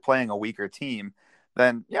 if you're playing a weaker team,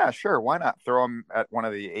 then yeah, sure, why not throw him at one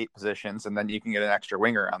of the 8 positions and then you can get an extra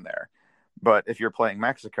winger on there. But if you're playing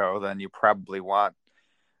Mexico, then you probably want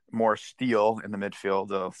more steel in the midfield.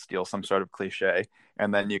 They'll steal some sort of cliche,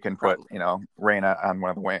 and then you can put Reyna on one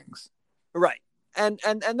of the wings. Right. And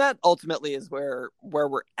that ultimately is where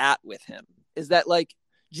we're at with him, is that like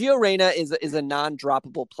Gio Reyna is a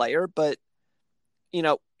non-droppable player, but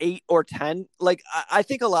 8 or 10, like I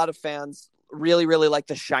think a lot of fans really, really like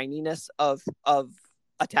the shininess of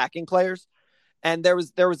attacking players. And there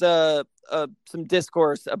was some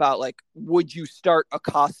discourse about like, would you start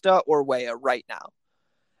Acosta or Weah right now?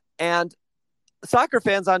 And soccer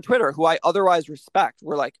fans on Twitter, who I otherwise respect,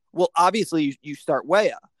 were like, well, obviously you start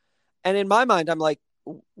Weah. And in my mind, I'm like,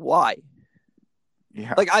 why?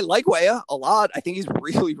 Yeah. Like, I like Weah a lot. I think he's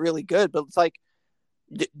really, really good. But it's like,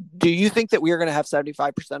 do you think that we are going to have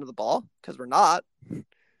 75% of the ball? Because we're not.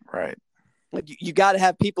 Right. Like, you got to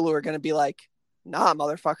have people who are going to be like, nah,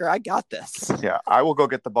 motherfucker, I got this. Yeah, I will go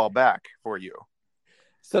get the ball back for you.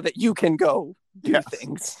 So that you can go do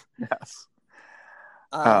things. Yes.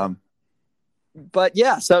 But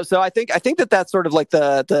yeah, so I think that that's sort of like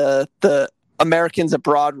the Americans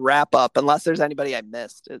abroad wrap up, unless there's anybody I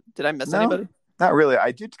missed. Did I miss anybody? Not really.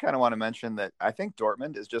 I do kind of want to mention that I think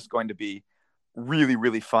Dortmund is just going to be really,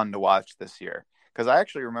 really fun to watch this year. Because I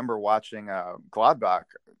actually remember watching Gladbach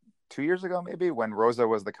 2 years ago, maybe, when Rosa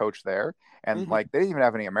was the coach there. And they didn't even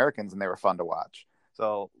have any Americans, and they were fun to watch.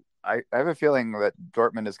 So I have a feeling that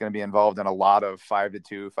Dortmund is going to be involved in a lot of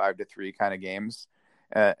 5-2, 5-3 kind of games.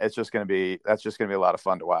 That's just going to be a lot of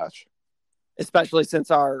fun to watch. especially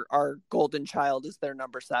since our golden child is their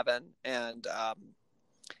number 7 and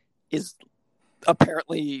is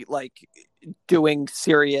apparently like doing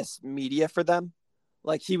serious media for them.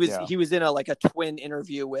 Like he was in a twin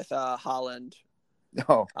interview with Holland.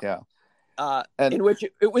 Oh yeah. In which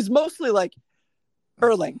it was mostly like,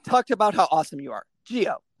 Erling, talked about how awesome you are.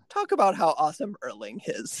 Gio, talk about how awesome Erling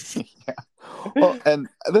is. Yeah. Well, and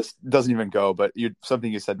this doesn't even go, but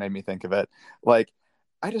something you said made me think of it. Like,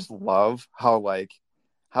 I just love how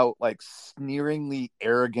sneeringly,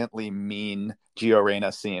 arrogantly mean Gio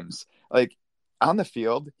Reyna seems. Like, on the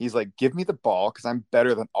field, he's like, give me the ball because I'm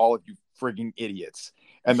better than all of you frigging idiots.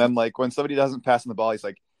 And then, like, when somebody doesn't pass him the ball, he's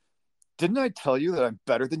like, didn't I tell you that I'm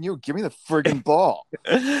better than you? Give me the friggin' ball.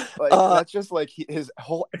 That's just like his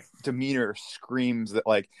whole demeanor screams that,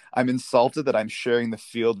 like, I'm insulted that I'm sharing the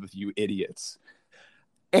field with you idiots.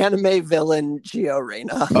 Anime villain Gio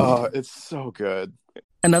Reyna. Oh, it's so good.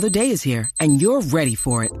 Another day is here, and you're ready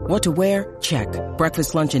for it. What to wear? Check.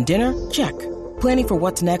 Breakfast, lunch, and dinner? Check. Planning for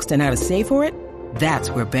what's next and how to save for it?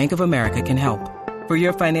 That's where Bank of America can help. For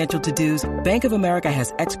your financial to-dos, Bank of America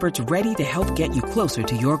has experts ready to help get you closer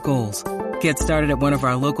to your goals. Get started at one of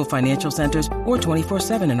our local financial centers or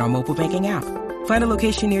 24/7 in our mobile banking app. Find a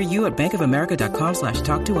location near you at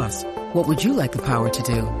bankofamerica.com/talktous. What would you like the power to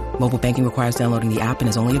do? Mobile banking requires downloading the app and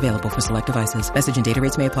is only available for select devices. Message and data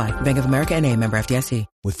rates may apply. Bank of America N.A., member FDIC.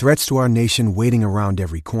 With threats to our nation waiting around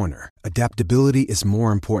every corner, adaptability is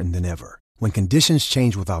more important than ever. When conditions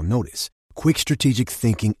change without notice, quick strategic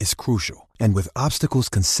thinking is crucial. And with obstacles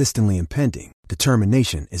consistently impending,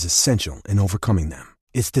 determination is essential in overcoming them.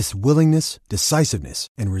 It's this willingness, decisiveness,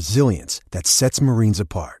 and resilience that sets Marines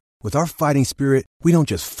apart. With our fighting spirit, we don't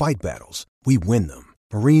just fight battles, we win them.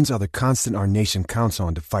 Marines are the constant our nation counts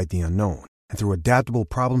on to fight the unknown. And through adaptable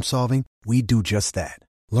problem solving, we do just that.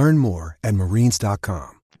 Learn more at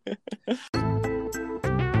Marines.com.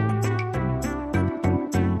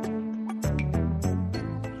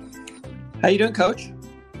 How you doing, Coach?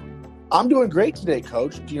 I'm doing great today,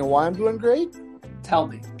 Coach. Do you know why I'm doing great? Tell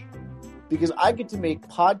me. Because I get to make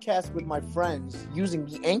podcasts with my friends using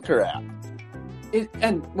the Anchor app.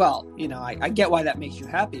 I get why that makes you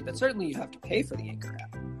happy, but certainly you have to pay for the Anchor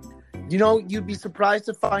app. You know, you'd be surprised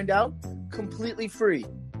to find out, completely free.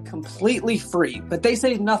 Completely free, but they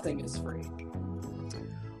say nothing is free.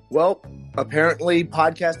 Well, apparently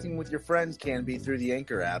podcasting with your friends can be through the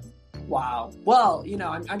Anchor app. Wow. Well,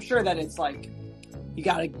 I'm sure that it's like, you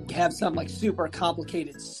got to have some like super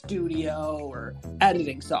complicated studio or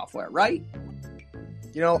editing software, right?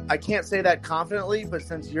 You know, I can't say that confidently, but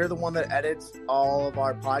since you're the one that edits all of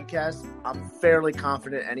our podcasts, I'm fairly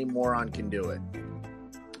confident any moron can do it.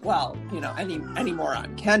 Well, any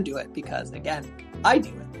moron can do it because, again, I do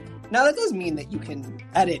it. Now, that doesn't mean that you can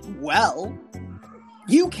edit well.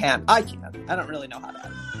 You can. I can't. I don't really know how to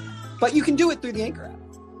edit. But you can do it through the Anchor app.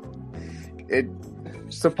 It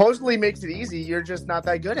supposedly makes it easy. You're just not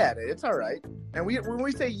that good at it. It's all right. And when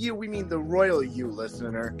we say you, we mean the royal you,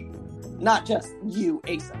 listener. Not just you,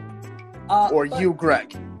 Asa. You,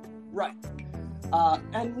 Greg. Right.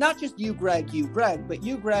 And not just you, Greg, but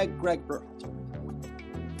you, Greg Berhalter.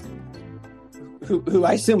 Who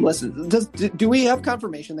I assume listens. Do we have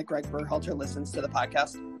confirmation that Greg Berhalter listens to the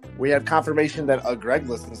podcast? We have confirmation that Greg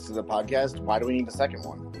listens to the podcast. Why do we need a second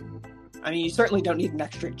one? I mean, you certainly don't need an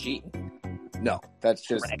extra G. No,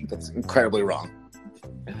 that's incredibly wrong.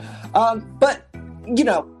 But,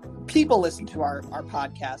 people listen to our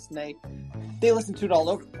podcast and they listen to it all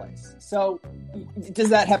over the place. So does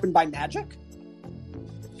that happen by magic?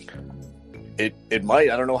 It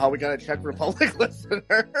might. I don't know how we got a Czech Republic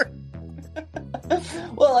listener.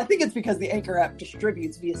 Well, I think it's because the Anchor app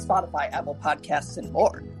distributes via Spotify, Apple Podcasts, and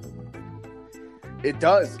more. It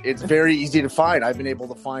does. It's very easy to find. I've been able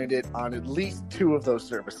to find it on at least 2 of those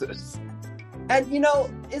services. And,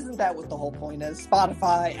 isn't that what the whole point is?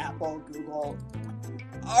 Spotify, Apple, Google.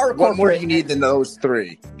 What more do you need than those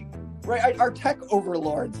 3? Right. Our tech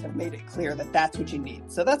overlords have made it clear that that's what you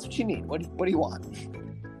need. So that's what you need. What do you want?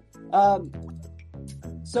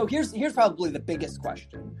 So here's probably the biggest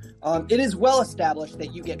question. It is well established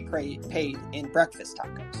that you get paid in breakfast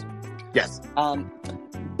tacos. Yes.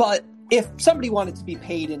 But if somebody wanted to be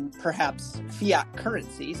paid in perhaps fiat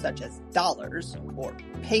currency, such as dollars or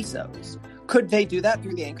pesos, could they do that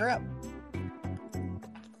through the Anchor app?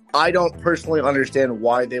 I don't personally understand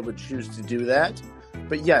why they would choose to do that.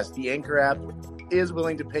 But yes, the Anchor app is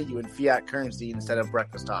willing to pay you in fiat currency instead of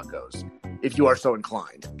breakfast tacos, if you are so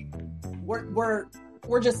inclined.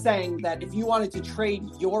 We're just saying that if you wanted to trade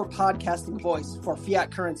your podcasting voice for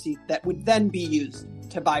fiat currency that would then be used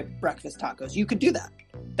to buy breakfast tacos, you could do that.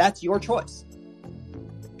 That's your choice.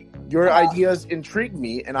 Your ideas intrigue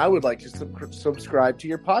me, and I would like to subscribe to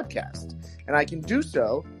your podcast. And I can do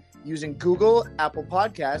so using Google, Apple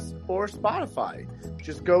Podcasts, or Spotify.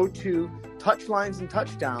 Just go to Touchlines and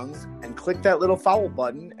Touchdowns and click that little follow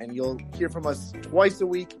button, and you'll hear from us twice a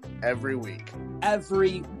week, every week.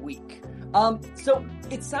 Every week. So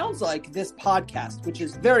it sounds like this podcast, which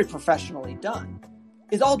is very professionally done,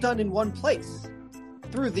 is all done in one place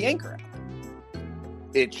through the Anchor app.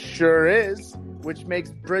 It sure is, which makes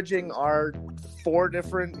bridging our 4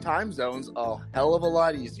 different time zones a hell of a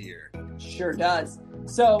lot easier. Sure does.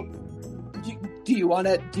 So, do you want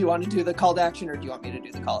to do the call to action, or do you want me to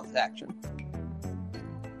do the call to action?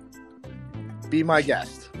 Be my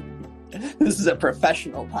guest. This is a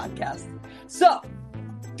professional podcast. So,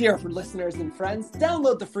 dear listeners and friends,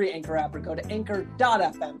 download the free Anchor app or go to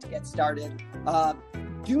anchor.fm to get started.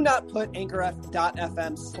 Do not put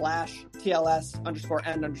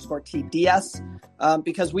anchor.fm/TLS_N_TDS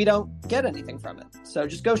because we don't get anything from it. So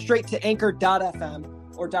just go straight to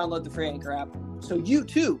anchor.fm or download the free Anchor app so you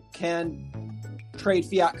too can trade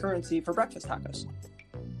fiat currency for breakfast tacos.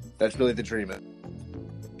 That's really the dream.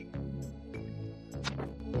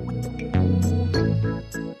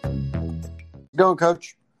 Going,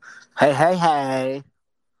 Coach. Hey.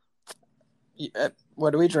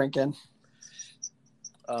 What are we drinking?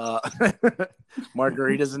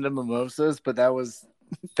 Margaritas and mimosas, but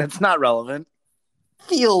that's not relevant.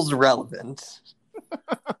 Feels relevant.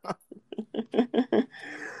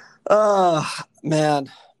 Man,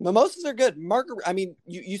 mimosas are good. I mean,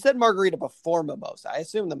 you said margarita before mimosa. I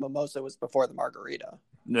assume the mimosa was before the margarita.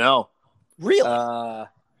 No, really?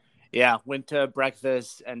 Yeah. Went to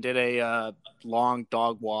breakfast and did a long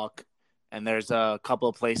dog walk, and there's a couple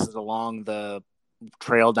of places along the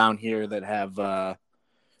trail down here that have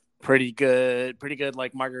pretty good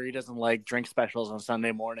like margaritas and like drink specials on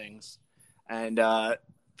Sunday mornings. And the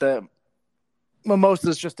mimosa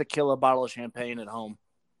is just to kill a bottle of champagne at home.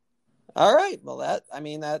 All right. Well, that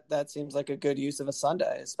seems like a good use of a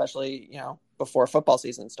Sunday, especially, before football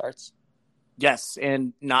season starts. Yes,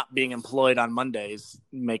 and not being employed on Mondays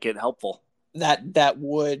make it helpful. That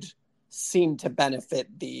would seem to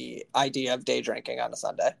benefit the idea of day drinking on a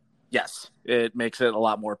Sunday. Yes, it makes it a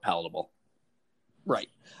lot more palatable. Right.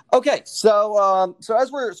 Okay. So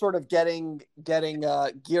as we're sort of getting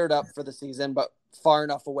geared up for the season, but far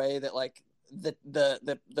enough away that like the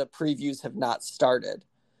previews have not started,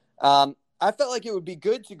 I felt like it would be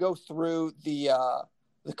good to go through the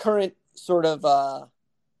current sort of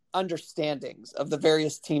understandings of the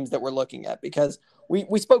various teams that we're looking at, because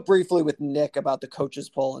we spoke briefly with Nick about the coaches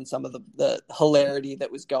poll and some of the hilarity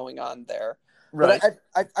that was going on there. Right. But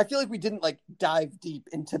I feel like we didn't like dive deep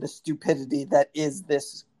into the stupidity that is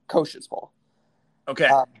this coaches poll. Okay,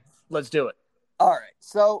 let's do it. All right.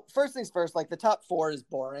 So first things first, like the top 4 is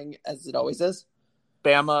boring as it always is.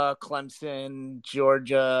 Bama, Clemson,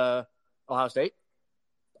 Georgia, Ohio State,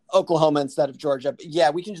 Oklahoma instead of Georgia. But yeah,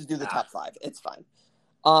 we can just do the top 5. It's fine.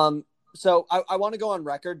 So I want to go on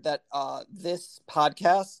record that this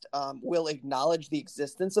podcast will acknowledge the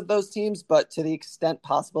existence of those teams, but to the extent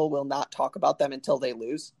possible, will not talk about them until they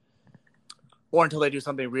lose. Or until they do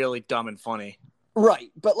something really dumb and funny.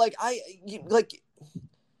 Right. But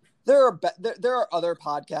there are other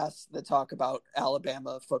podcasts that talk about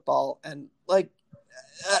Alabama football, and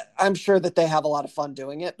I'm sure that they have a lot of fun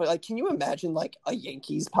doing it, but can you imagine a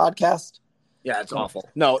Yankees podcast? Yeah, it's awful.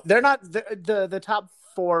 No, they're not the top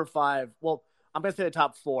 4 or 5. Well, I'm going to say the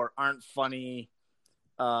top 4 aren't funny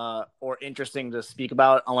or interesting to speak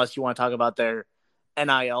about unless you want to talk about their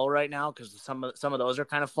NIL right now, because some of those are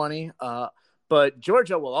kind of funny. But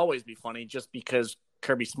Georgia will always be funny just because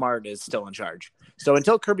Kirby Smart is still in charge. So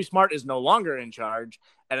until Kirby Smart is no longer in charge,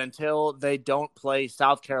 and until they don't play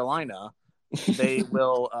South Carolina, they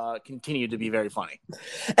will continue to be very funny.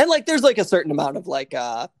 And there's a certain amount of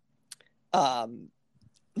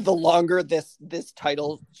the longer this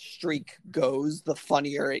title streak goes, the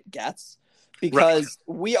funnier it gets, because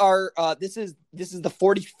we are this is the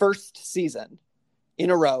 41st season in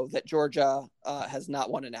a row that Georgia has not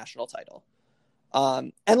won a national title.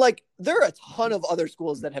 And there are a ton of other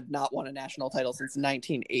schools that have not won a national title since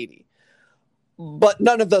 1980, but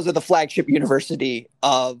none of those are the flagship university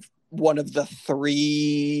of one of the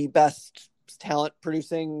 3 best talent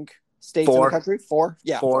producing states in the country. 4.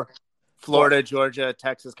 Yeah. 4. Florida, Georgia,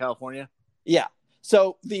 Texas, California. Yeah.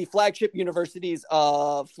 So the flagship universities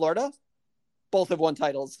of Florida both have won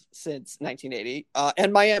titles since 1980,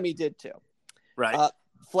 and Miami did too. Right.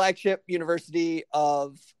 Flagship university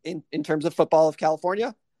in terms of football of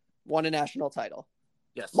California won a national title.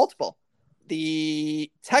 Yes. Multiple. The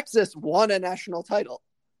Texas won a national title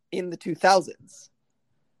in the 2000s.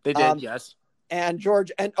 They did, yes. And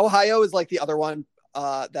Georgia and Ohio is like the other one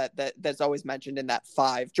that's always mentioned in that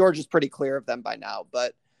 5. Georgia's pretty clear of them by now,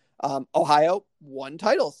 but Ohio won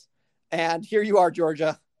titles. And here you are,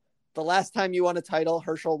 Georgia. The last time you won a title,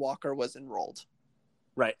 Herschel Walker was enrolled.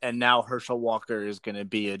 Right. And now Herschel Walker is going to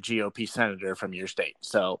be a GOP senator from your state.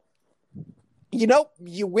 So,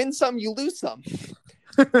 you win some, you lose some.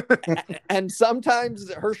 And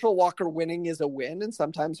sometimes Herschel Walker winning is a win, and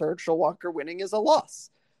sometimes Herschel Walker winning is a loss.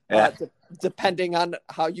 Yeah. Depending on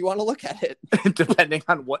how you want to look at it. Depending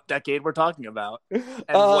on what decade we're talking about and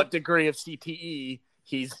what degree of CTE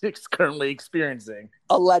he's currently experiencing.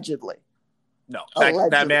 Allegedly. No,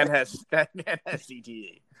 that man has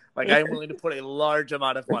CTE. Like, I'm willing to put a large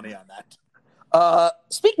amount of money on that.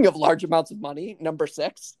 Speaking of large amounts of money, number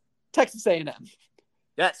 6, Texas A&M.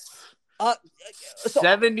 Yes.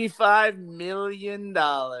 $75 million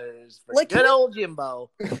for good old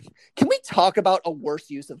Jimbo. Can we talk about a worse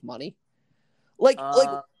use of money?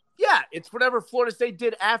 Yeah, it's whatever Florida State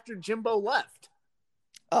did after Jimbo left.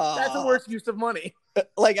 That's a worse use of money.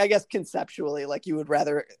 I guess conceptually, you would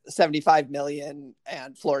rather $75 million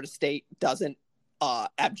and Florida State doesn't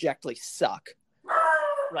abjectly suck.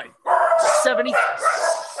 Right. 70.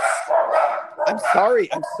 I'm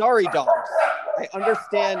sorry, dogs. I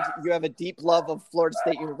understand you have a deep love of Florida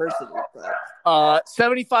State University, but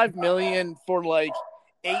 $75 million for 8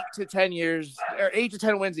 to 10 years or 8 to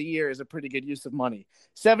 10 wins a year is a pretty good use of money.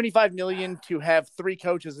 $75 million to have 3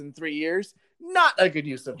 coaches in 3 years, not a good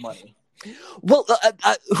use of money. Well,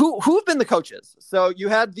 who have been the coaches? So you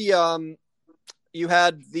had the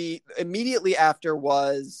immediately after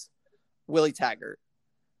was Willie Taggart,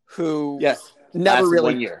 who never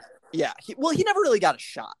really 1 year. Yeah, he never really got a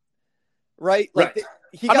shot. Right.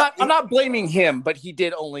 I'm not blaming him, but he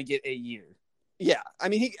did only get a year. Yeah. I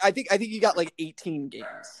mean, I think he got 18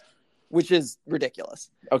 games, which is ridiculous.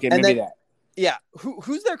 Okay. Maybe that. Yeah.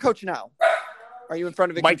 Who's their coach now? Are you in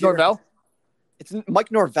front of a Mike computer? Norvell? It's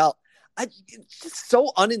Mike Norvell. It's just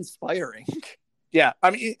so uninspiring. Yeah. I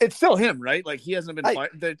mean, it's still him, right? He hasn't been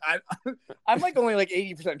fired. I'm only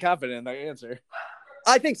 80% confident in that answer.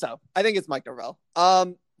 I think so. I think it's Mike Norvell.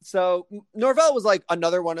 So Norvell was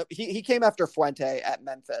another one. He came after Fuente at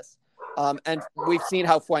Memphis. And we've seen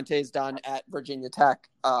how Fuente's done at Virginia Tech.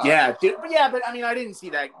 But I mean, I didn't see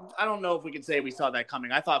that. I don't know if we could say we saw that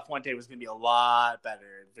coming. I thought Fuente was going to be a lot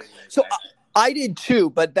better. So I did too,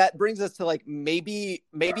 but that brings us to maybe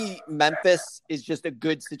Memphis is just a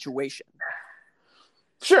good situation.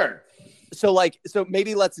 Sure. So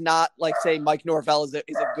maybe let's not say Mike Norvell is a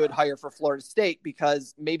good hire for Florida State,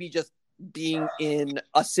 because maybe just being in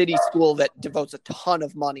a city school that devotes a ton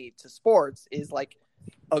of money to sports is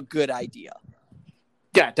a good idea.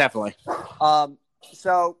 Yeah, definitely.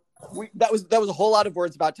 So that was a whole lot of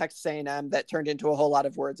words about Texas A&M that turned into a whole lot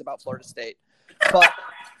of words about Florida State. But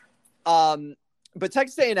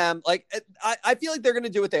Texas A&M, I feel like they're going to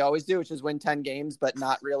do what they always do, which is win 10 games, but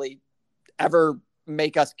not really ever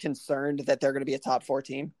make us concerned that they're going to be a top 4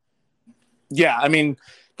 team. Yeah, I mean,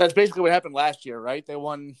 that's basically what happened last year, right? They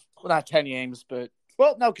won, not 10 games, but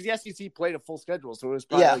no, because the SEC played a full schedule, so it was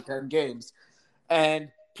probably 10 games. And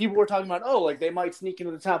people were talking about, they might sneak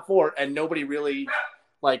into the top 4, and nobody really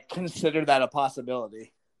considered that a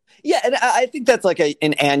possibility. Yeah, and I think that's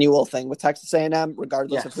an annual thing with Texas A&M,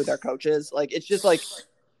 regardless of who their coach is. It's just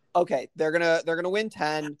okay, they're gonna win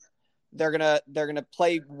 10. They're gonna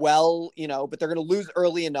play well, but they're gonna lose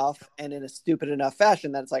early enough and in a stupid enough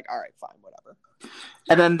fashion that it's all right, fine, whatever.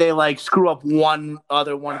 And then they screw up one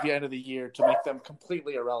other one at the end of the year to make them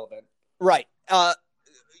completely irrelevant. Right.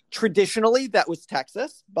 Traditionally, that was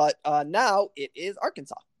Texas, but now it is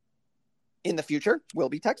Arkansas. In the future, will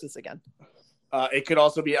be Texas again. It could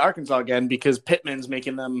also be Arkansas again, because Pittman's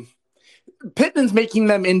making them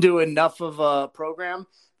into enough of a program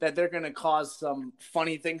that they're going to cause some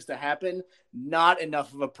funny things to happen. Not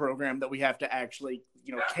enough of a program that we have to actually,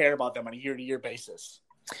 care about them on a year-to-year basis.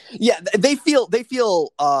 Yeah, they feel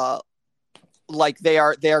like they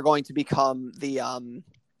are going to become the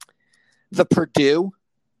Purdue,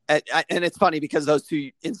 and it's funny because those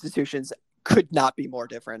two institutions could not be more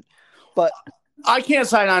different. But I can't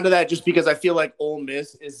sign on to that just because I feel like Ole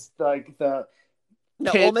Miss is the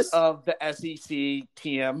Ole Miss of the SEC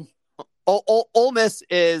team. Ole Miss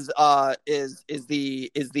is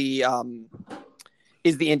the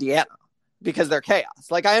Indiana, because they're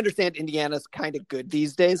chaos. I understand Indiana's kind of good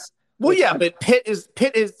these days. Well, yeah, but Pitt is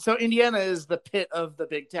so Indiana is the Pitt of the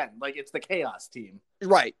Big Ten. It's the chaos team.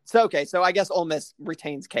 Right. So I guess Ole Miss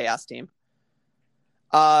retains chaos team.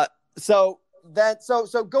 So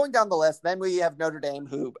going down the list, then we have Notre Dame,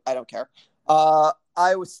 who I don't care.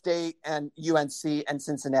 Iowa State and UNC and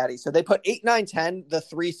Cincinnati. So they put 8, 9, 10, the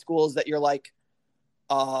three schools that you're like,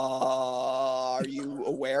 are you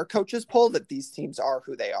aware, coaches poll, that these teams are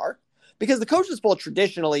who they are? Because the coaches poll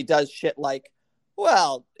traditionally does shit like,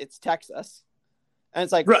 well, it's Texas. And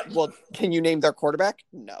it's like, right. Well, can you name their quarterback?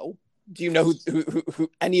 No. Do you know who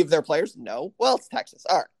any of their players? No. Well, it's Texas.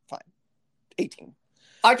 All right, fine. 18.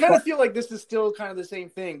 I kind of feel like this is still kind of the same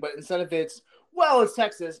thing, but instead of it's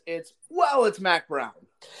Texas, it's Mac Brown.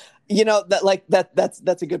 You know,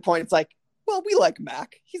 that's a good point. It's like, well, we like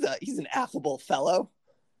Mac. He's an affable fellow.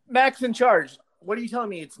 Mac's in charge. What are you telling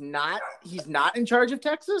me? He's not in charge of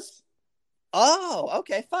Texas? Oh,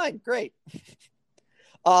 okay, fine, great.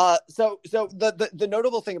 So the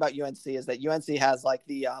notable thing about UNC is that UNC has like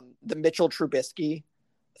the Mitchell Trubisky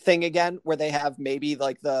thing again, where they have maybe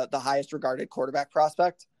like the highest regarded quarterback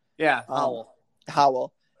prospect. Yeah,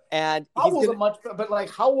 Howell. And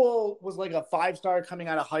Howell was like a 5-star coming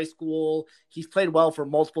out of high school. He's played well for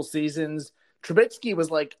multiple seasons. Trubisky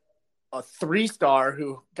was like a 3-star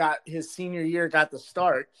who got his senior year, got the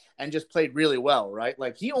start, and just played really well, right?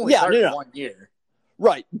 Like he only started 1 year.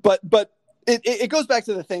 Right. But it goes back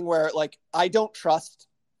to the thing where like I don't trust,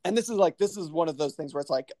 and this is one of those things where it's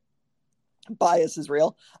like bias is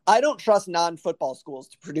real. I don't trust non-football schools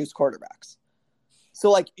to produce quarterbacks. So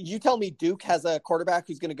like you tell me Duke has a quarterback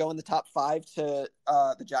who's going to go in the top 5 to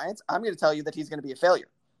the Giants, I'm going to tell you that he's going to be a failure.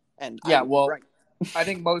 And yeah, right. I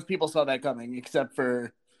think most people saw that coming except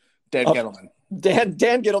for Dan Gettleman.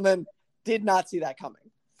 Dan Gettleman did not see that coming.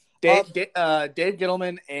 Dave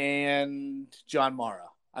Gettleman and John Mara.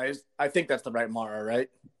 I think that's the right Mara, right?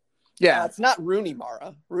 Yeah, it's not Rooney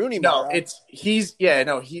Mara. Mara. That's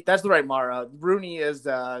the right Mara. Rooney is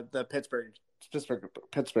the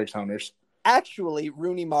Pittsburgh Sounders. Actually,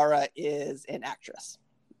 Rooney Mara is an actress.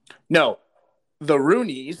 No, the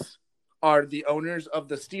Rooneys are the owners of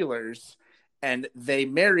the Steelers, and they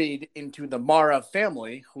married into the Mara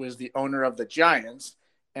family, who is the owner of the Giants.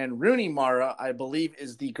 And Rooney Mara, I believe,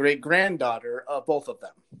 is the great-granddaughter of both of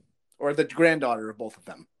them, or the granddaughter of both of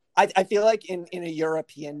them. I feel like in a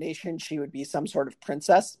European nation, she would be some sort of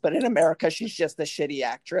princess, but in America, she's just a shitty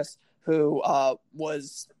actress who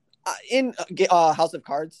was in House of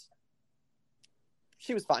Cards.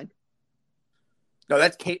 She was fine. No,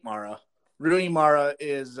 that's Kate Mara. Rooney Mara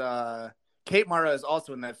is Kate Mara is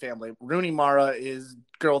also in that family. Rooney Mara is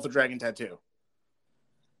girl with the dragon tattoo.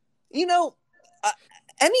 You know,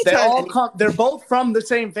 anytime they're both from the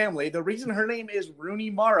same family. The reason her name is Rooney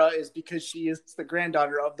Mara is because she is the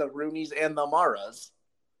granddaughter of the Rooneys and the Maras.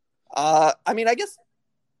 I mean, I guess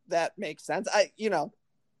that makes sense.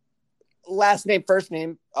 Last name, first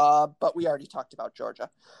name, but we already talked about Georgia.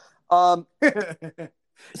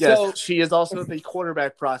 Yes, so, she is also the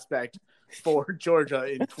quarterback prospect for Georgia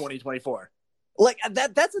in 2024. Like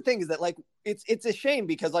that's the thing, is that like it's a shame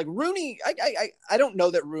because like Rooney, I don't know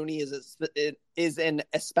that Rooney is an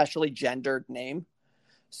especially gendered name.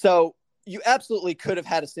 So you absolutely could have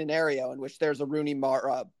had a scenario in which there's a Rooney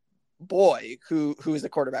Mara boy who is a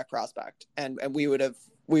quarterback prospect, and we would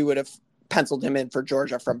have penciled him in for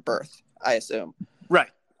Georgia from birth, I assume. Right.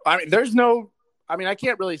 I mean, I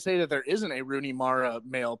can't really say that there isn't a Rooney Mara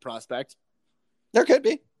male prospect. There could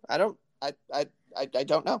be. I don't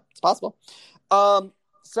know. It's possible.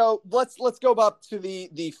 So let's go up to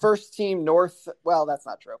the first team north. Well, that's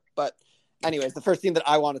not true. But anyways, the first team that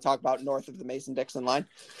I want to talk about north of the Mason-Dixon line,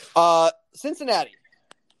 Cincinnati.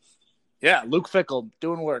 Yeah, Luke Fickell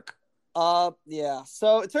doing work. Yeah.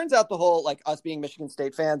 So it turns out the whole like us being Michigan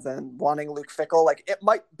State fans and wanting Luke Fickell, like it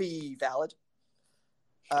might be valid.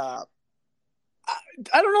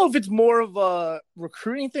 I don't know if it's more of a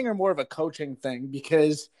recruiting thing or more of a coaching thing,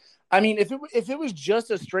 because I mean, if it was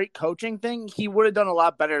just a straight coaching thing, he would have done a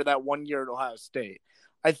lot better that 1 year at Ohio State.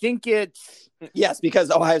 I think it's because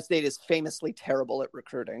Ohio State is famously terrible at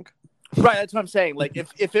recruiting. Right, that's what I'm saying. Like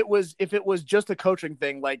if it was just a coaching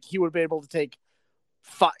thing, like he would be able to take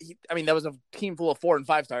 5. I mean, that was a team full of 4 and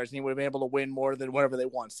 5 stars, and he would have been able to win more than whatever they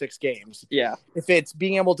won, 6 games. Yeah. If it's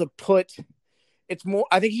being able to put, it's more.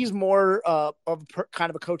 I think he's more of kind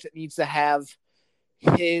of a coach that needs to have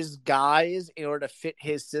his guys in order to fit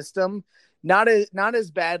his system. Not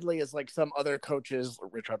as badly as like some other coaches,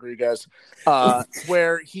 Rich Rodriguez,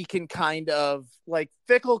 where he can kind of like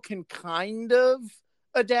Fickell can kind of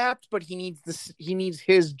adapt, but he needs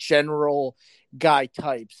his general guy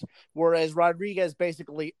types. Whereas Rodriguez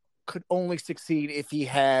basically could only succeed if he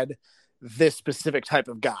had this specific type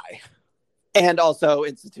of guy, and also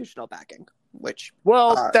institutional backing. Which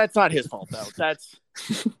that's not his fault though. That's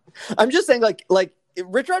I'm just saying like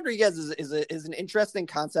Rich Rodriguez is an interesting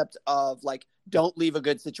concept of like, don't leave a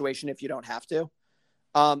good situation if you don't have to.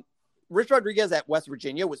 Rich Rodriguez at West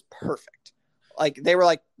Virginia was perfect. Like, they were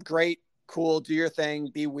like, great, cool, do your thing,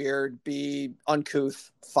 be weird, be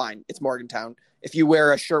uncouth, fine. It's Morgantown. If you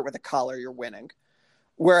wear a shirt with a collar, you're winning.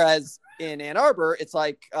 Whereas in Ann Arbor, it's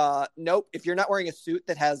like, nope, if you're not wearing a suit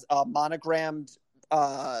that has a monogrammed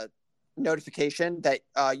notification that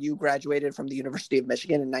you graduated from the University of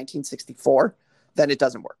Michigan in 1964, then it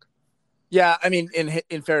doesn't work. Yeah, I mean,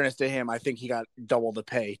 in fairness to him, I think he got double the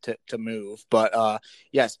pay to move. But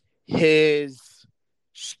yes, his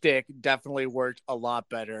shtick definitely worked a lot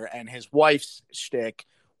better, and his wife's shtick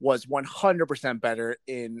was 100% better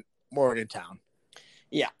in Morgantown.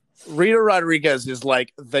 Yeah. Rita Rodriguez is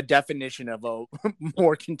like the definition of a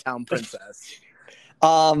Morgantown princess.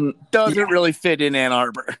 Doesn't really fit in Ann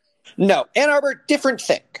Arbor. No, Ann Arbor, different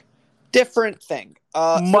thing.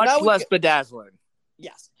 Much less bedazzling.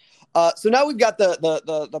 Yes. So now we've got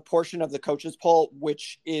the portion of the coaches poll,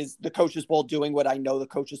 which is the coaches poll doing what I know the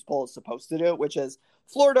coaches poll is supposed to do, which is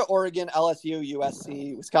Florida, Oregon, LSU,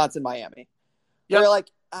 USC, Wisconsin, Miami. Yep. They're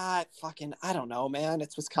like, I don't know, man.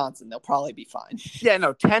 It's Wisconsin. They'll probably be fine. Yeah,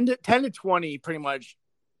 no, 10 to 20 pretty much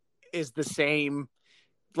is the same.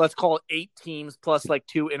 Let's call it 8 teams plus like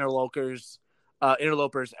 2 interlopers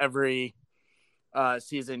every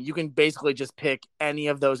season. You can basically just pick any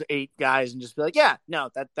of those 8 guys and just be like, yeah, no,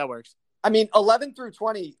 that works. I mean, 11 through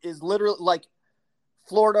 20 is literally like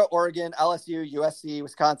Florida, Oregon, LSU, USC,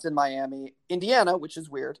 Wisconsin, Miami, Indiana, which is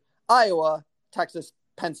weird, Iowa, Texas,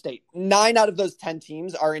 Penn State. 9 out of those 10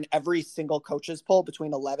 teams are in every single coaches poll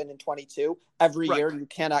between 11 and 22 every year. You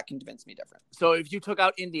cannot convince me different. So if you took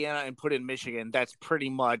out Indiana and put in Michigan, that's pretty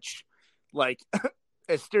much like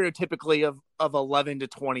as stereotypically of 11 to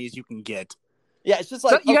 20 as you can get. Yeah, it's just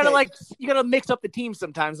like, so you gotta mix up the teams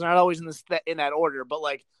sometimes. They're not always in that order, but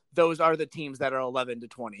like those are the teams that are 11 to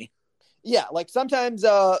 20. Yeah, like sometimes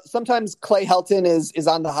Clay Helton is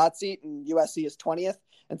on the hot seat and USC is 20th,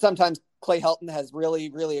 and sometimes Clay Helton has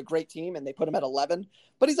really, really a great team and they put him at 11,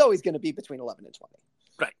 but he's always going to be between 11 and 20.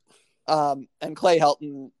 Right. And Clay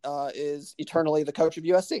Helton is eternally the coach of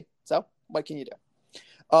USC. So what can you do?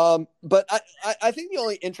 But I think the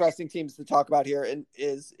only interesting teams to talk about here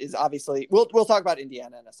is obviously we'll talk about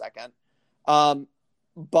Indiana in a second.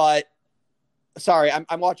 But sorry,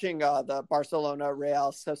 I'm watching the Barcelona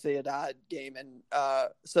Real Sociedad game, and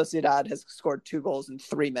Sociedad has scored 2 goals in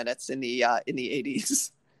 3 minutes in the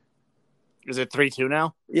 80s. Is it 3-2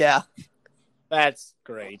 now? Yeah, that's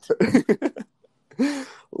great.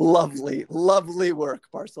 lovely work,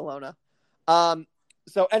 Barcelona.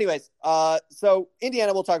 So anyways, so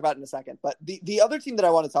Indiana we'll talk about in a second, but the other team that I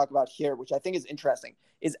want to talk about here, which I think is interesting,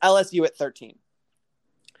 is LSU at 13.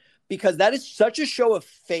 Because that is such a show of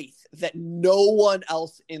faith that no one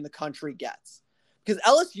else in the country gets. Because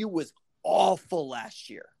LSU was awful last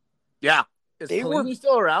year. Yeah. Is Pelini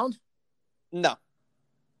still around? No.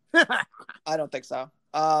 I don't think so.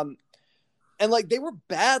 And like they were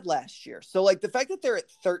bad last year. So like the fact that they're at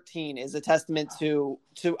 13 is a testament to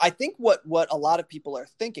I think what a lot of people are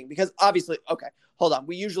thinking, because obviously, okay, hold on.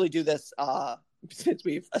 We usually do this since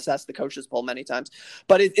we've assessed the coaches poll many times,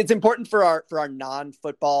 but it's important for our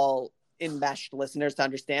non-football enmeshed listeners to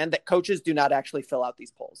understand that coaches do not actually fill out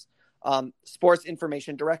these polls. Sports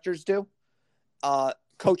information directors do.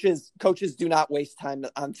 Coaches do not waste time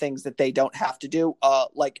on things that they don't have to do.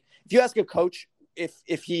 Like if you ask a coach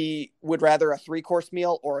if he would rather a 3-course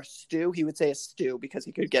meal or a stew, he would say a stew because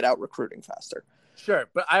he could get out recruiting faster. Sure.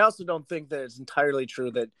 But I also don't think that it's entirely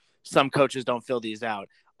true that some coaches don't fill these out.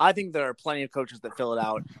 I think there are plenty of coaches that fill it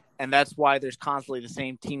out, and that's why there's constantly the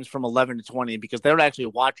same teams from 11 to 20, because they don't actually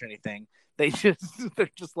watch anything. They're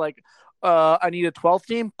just like, I need a 12th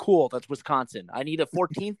team. Cool. That's Wisconsin. I need a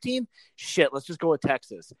 14th team. Shit. Let's just go with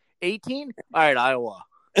Texas. 18. All right. Iowa.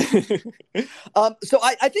 So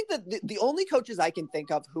I think that the only coaches I can think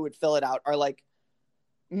of who would fill it out are like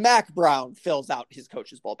Mac Brown fills out his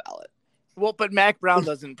coaches bowl ballot. Well, but Mac Brown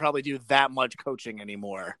doesn't probably do that much coaching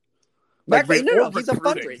anymore. He's a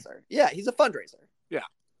fundraiser. Yeah, he's a fundraiser. Yeah,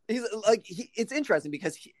 he's like it's interesting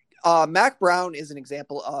because Mac Brown is an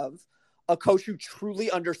example of a coach who truly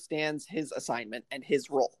understands his assignment and his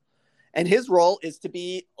role. And his role is to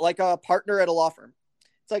be like a partner at a law firm.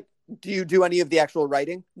 It's like, do you do any of the actual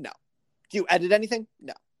writing? No. Do you edit anything?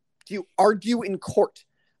 No. Do you argue in court?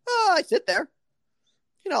 I sit there.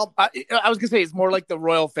 You know, I was going to say it's more like the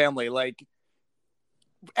royal family. Like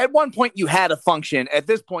at one point you had a function. At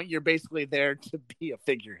this point, you're basically there to be a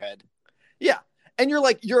figurehead. Yeah. And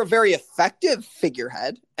you're a very effective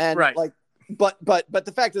figurehead. And but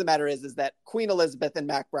the fact of the matter is that Queen Elizabeth and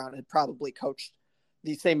Mac Brown had probably coached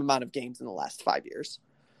the same amount of games in the last 5 years.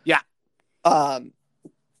 Yeah.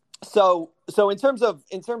 So in terms of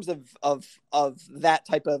that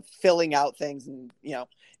type of filling out things, and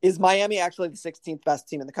is Miami actually the 16th best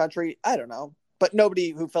team in the country? I don't know, but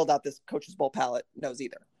nobody who filled out this coach's bowl palette knows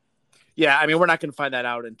either. Yeah, I mean, we're not going to find that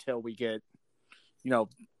out until we get 2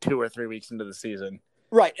 or 3 weeks into the season,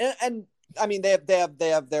 right? And I mean, they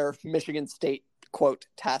have their Michigan State quote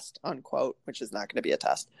test unquote, which is not going to be a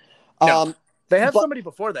test. No, they have somebody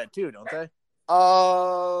before that too, don't they?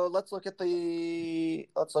 Let's look at the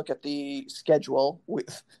schedule.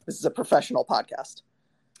 This is a professional podcast.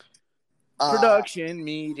 Production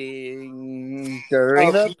meeting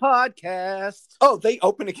during the podcast. Oh, they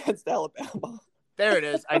open against Alabama. There it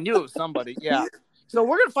is. I knew it was somebody. Yeah. So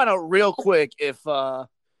we're gonna find out real quick if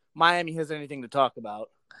Miami has anything to talk about.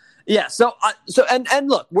 Yeah. So and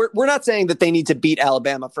look, we're not saying that they need to beat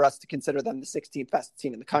Alabama for us to consider them the 16th best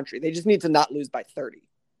team in the country. They just need to not lose by 30.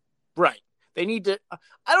 Right. They need to.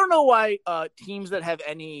 I don't know why teams that have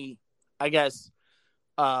any, I guess,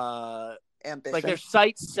 ambition, like their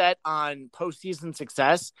sights set on postseason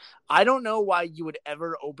success. I don't know why you would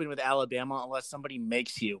ever open with Alabama unless somebody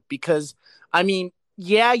makes you. Because I mean,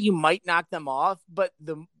 yeah, you might knock them off, but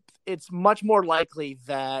it's much more likely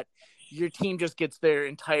that your team just gets their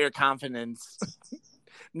entire confidence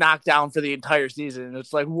knocked down for the entire season. And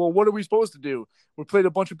it's like, well, what are we supposed to do? We played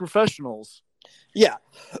a bunch of professionals. Yeah.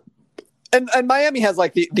 And Miami has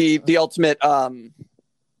like the ultimate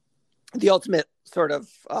sort of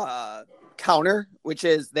counter, which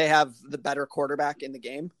is they have the better quarterback in the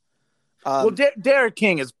game. Well, Derek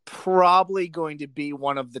King is probably going to be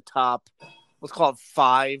one of the top, let's call it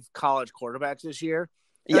 5 college quarterbacks this year.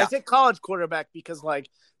 And I say college quarterback because like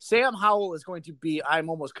Sam Howell is going to be, I'm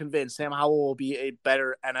almost convinced Sam Howell will be a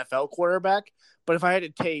better NFL quarterback. But if I had to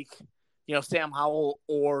take, Sam Howell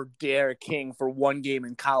or Derek King for one game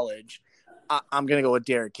in college, I'm going to go with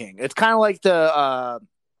Derek King. It's kind of like the,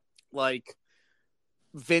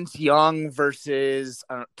 Vince Young versus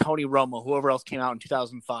Tony Romo, whoever else came out in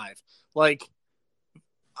 2005. Like,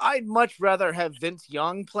 I'd much rather have Vince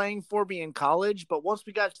Young playing for me in college, but once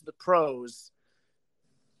we got to the pros,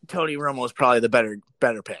 Tony Romo is probably the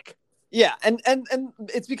better pick. Yeah, and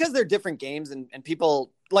it's because they're different games, and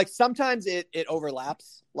people like sometimes it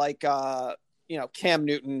overlaps, like Cam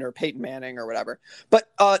Newton or Peyton Manning or whatever. But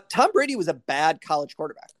Tom Brady was a bad college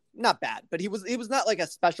quarterback. Not bad, but he was not like a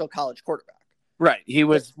special college quarterback. Right. He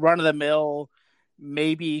was run of the mill.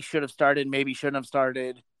 Maybe should have started. Maybe shouldn't have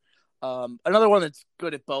started. Another one that's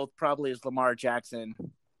good at both probably is Lamar Jackson.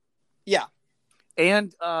 Yeah.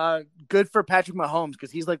 And good for Patrick Mahomes because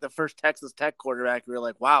he's like the first Texas Tech quarterback. We're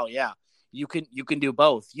like, wow, yeah, you can do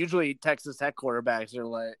both. Usually Texas Tech quarterbacks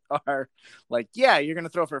are like, yeah, you're going to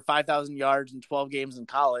throw for 5,000 yards in 12 games in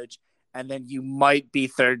college, and then you might be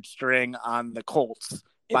third string on the Colts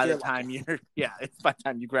by the time you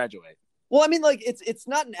graduate. Well, I mean, like it's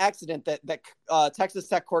not an accident that Texas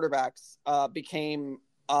Tech quarterbacks became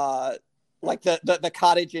like the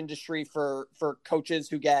cottage industry for coaches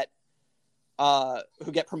who get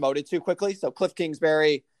promoted too quickly. So Cliff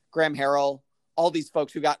Kingsbury, Graham Harrell, all these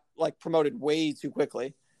folks who got like promoted way too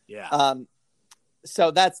quickly. Yeah.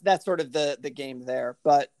 So that's sort of the game there.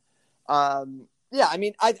 But yeah, I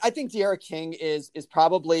mean, I think Derek King is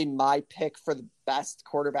probably my pick for the best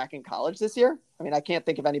quarterback in college this year. I mean, I can't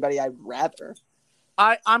think of anybody I'd rather.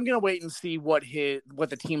 I'm gonna wait and see what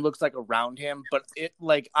the team looks like around him, but it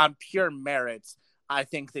like on pure merits, I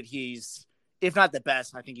think that he's, if not the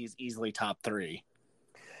best, I think he's easily top 3.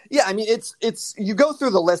 Yeah, I mean, it's you go through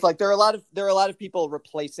the list, like there are a lot of people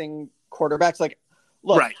replacing quarterbacks. Like,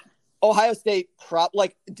 look, right. Ohio State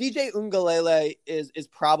like DJ Uiagalelei is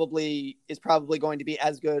probably going to be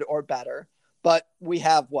as good or better, but we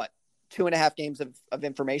have 2.5 games of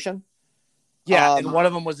information. Yeah, and one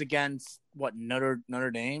of them was against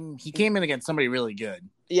Notre Dame. He came in against somebody really good.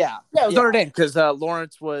 Yeah, it was Notre Dame because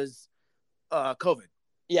Lawrence was COVID.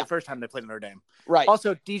 Yeah, the first time they played Notre Dame. Right.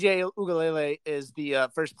 Also, DJ Uiagalelei is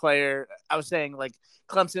the first player. I was saying like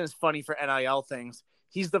Clemson is funny for NIL things.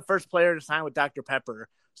 He's the first player to sign with Dr. Pepper,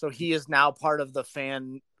 so he is now part of the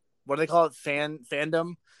fan. What do they call it?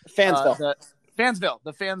 Fandom. Fansville.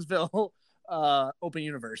 The Fansville Open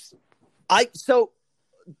Universe. I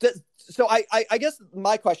guess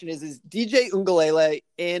my question is DJ Uiagalelei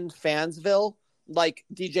in Fansville like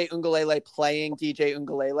DJ Uiagalelei playing DJ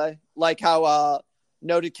Uiagalelei, like how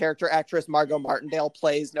noted character actress Margot Martindale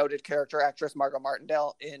plays noted character actress Margot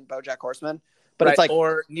Martindale in BoJack Horseman, but right. It's like,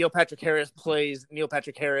 or Neil Patrick Harris plays Neil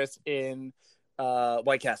Patrick Harris in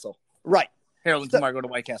White Castle. Right. Harold and Kumar go to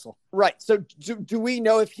White Castle. Right. So do we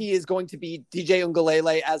know if he is going to be DJ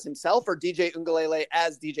Ungalele as himself or DJ Ungalele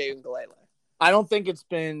as DJ Ungalele? I don't think it's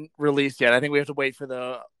been released yet. I think we have to wait for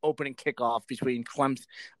the opening kickoff between Clemson.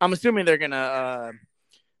 I'm assuming they're going to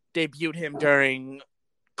debut him during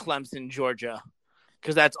Clemson, Georgia,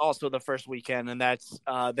 because that's also the first weekend, and that's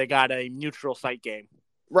they got a neutral site game.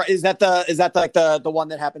 Right. Is that like the one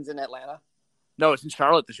that happens in Atlanta? No, it's in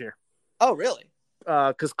Charlotte this year. Oh, really?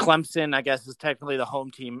 Because Clemson, I guess, is technically the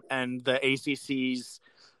home team, and the ACC's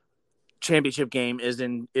championship game is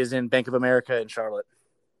in Bank of America in Charlotte.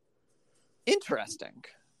 Interesting.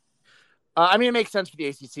 I mean, it makes sense for the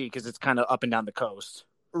ACC because it's kind of up and down the coast,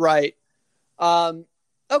 right?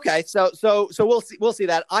 Okay, so we'll see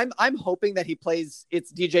that. I'm hoping that he plays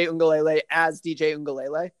it's DJ Ungalele as DJ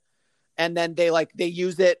Ungalele, and then they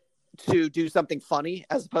use it to do something funny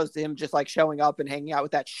as opposed to him just like showing up and hanging out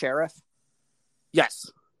with that sheriff. Yes.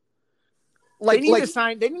 They need to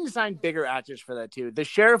sign bigger actors for that too. The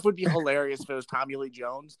sheriff would be hilarious if it was Tommy Lee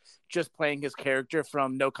Jones just playing his character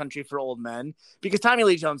from No Country for Old Men, because Tommy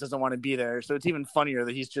Lee Jones doesn't want to be there. So it's even funnier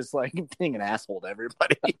that he's just like being an asshole to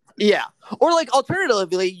everybody. Yeah. Or like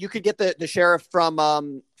alternatively, you could get the sheriff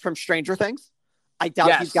from Stranger Things. I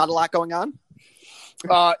doubt he's got a lot going on.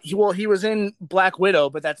 He was in Black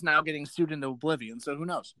Widow, but that's now getting sued into oblivion. So who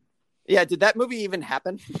knows? Yeah. Did that movie even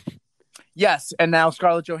happen? Yes, and now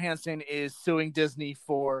Scarlett Johansson is suing Disney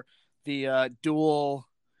for the dual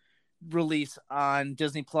release on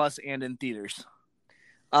Disney Plus and in theaters.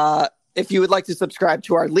 If you would like to subscribe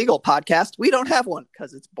to our legal podcast, we don't have one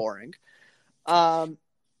because it's boring. But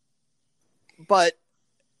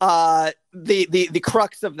the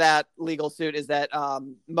crux of that legal suit is that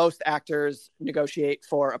most actors negotiate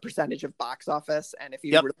for a percentage of box office, and if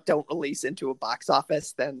you don't release into a box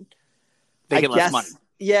office, then they get less money.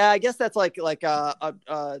 Yeah, I guess that's like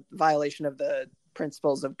a violation of the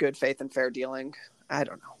principles of good faith and fair dealing. I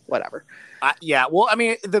don't know. Whatever. Yeah. Well, I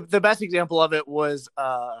mean, the best example of it was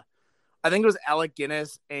I think it was Alec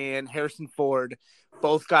Guinness and Harrison Ford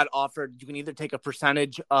both got offered. You can either take a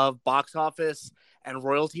percentage of box office and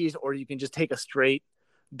royalties, or you can just take a straight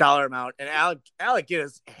dollar amount. And Alec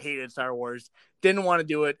Guinness hated Star Wars, didn't want to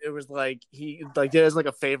do it. It was like he did it as like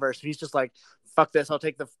a favor. So he's just like, fuck this. I'll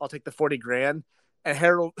take the $40,000. And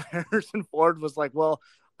Harrison Ford was like, well,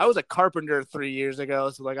 I was a carpenter 3 years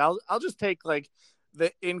ago, so like I'll just take like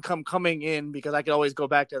the income coming in because I can always go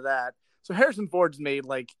back to that. So Harrison Ford's made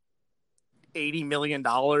like $80 million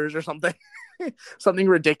or something, something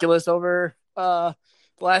ridiculous over the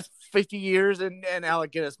last 50 years, and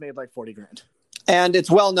Alec Guinness made like $40,000. And it's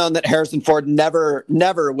well known that Harrison Ford never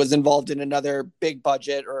was involved in another big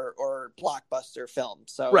budget or blockbuster film.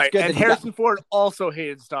 So right, and Harrison Ford also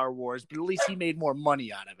hated Star Wars, but at least he made more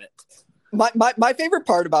money out of it. My favorite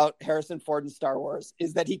part about Harrison Ford and Star Wars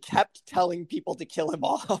is that he kept telling people to kill him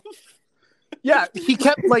off. Yeah, he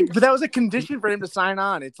kept but that was a condition for him to sign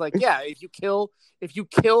on. It's like, yeah, if you kill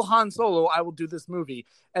Han Solo, I will do this movie.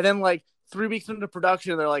 And then like 3 weeks into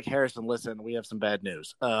production, they're like, Harrison, listen, we have some bad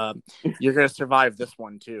news. You're going to survive this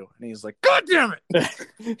one too. And he's like, God damn it.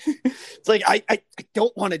 It's like, I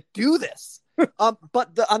don't want to do this. But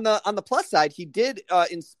on the plus side, he did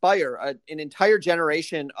inspire an entire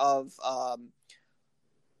generation of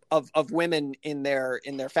women in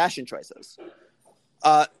their fashion choices.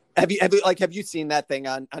 Have you seen that thing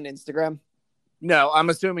on Instagram? No, I'm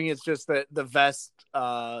assuming it's just the vest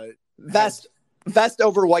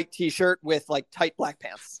over white t-shirt with like tight black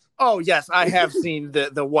pants. Oh yes, I have seen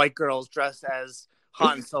the white girls dressed as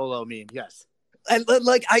Han Solo meme. Yes, and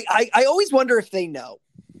like I always wonder if they know.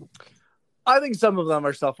 I think some of them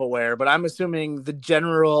are self-aware, but I'm assuming the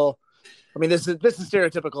general. I mean, this is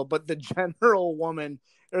stereotypical, but the general woman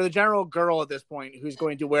or the general girl at this point who's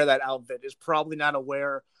going to wear that outfit is probably not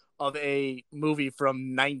aware of a movie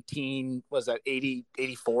from 84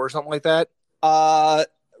 or something like that.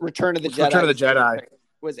 Return of the Jedi. Return of the Jedi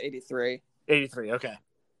was 83. 83. Okay.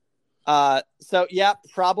 So yeah,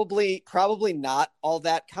 probably not all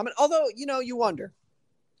that common. Although, you wonder.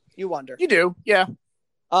 You do. Yeah.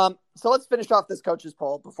 So let's finish off this coach's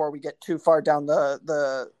poll before we get too far down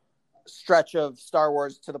the stretch of Star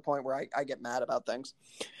Wars to the point where I get mad about things.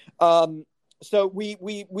 So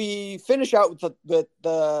we finish out with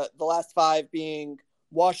the last five being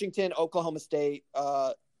Washington, Oklahoma State,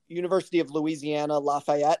 University of Louisiana,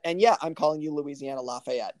 Lafayette. And yeah, I'm calling you Louisiana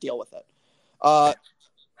Lafayette. Deal with it.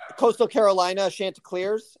 Coastal Carolina,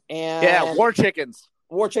 Chanticleers, and War Chickens,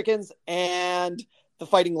 and the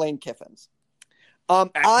Fighting Lane Kiffins.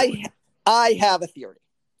 I have a theory.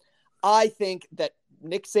 I think that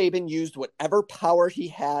Nick Saban used whatever power he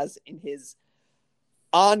has in his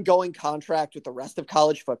ongoing contract with the rest of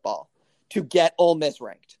college football to get Ole Miss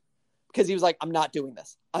ranked. Because he was like, I'm not doing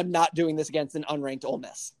this. I'm not doing this against an unranked Ole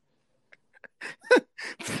Miss.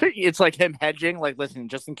 It's like him hedging, like, listen,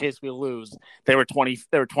 just in case we lose, they were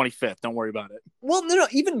 25th. Don't worry about it. Well, no,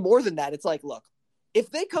 even more than that. It's like, look,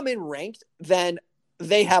 if they come in ranked, then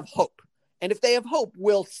they have hope. And if they have hope,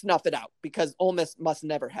 we'll snuff it out because Ole Miss must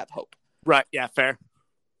never have hope. Right. Yeah, fair.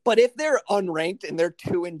 But if they're unranked and they're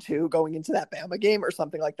 2-2 going into that Bama game or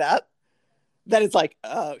something like that, then it's like,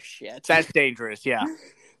 oh shit. That's dangerous. Yeah.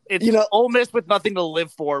 It's Ole Miss with nothing to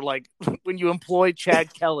live for. Like when you employ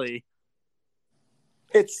Chad Kelly,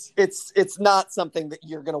 it's not something that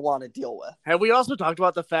you're going to want to deal with. Have we also talked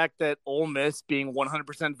about the fact that Ole Miss being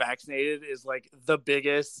 100% vaccinated is like the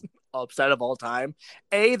biggest upset of all time?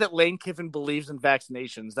 A, that Lane Kiffin believes in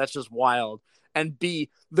vaccinations. That's just wild. And B,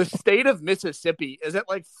 the state of Mississippi is at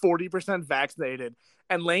like 40% vaccinated.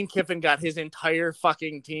 And Lane Kiffin got his entire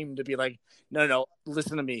fucking team to be like, no,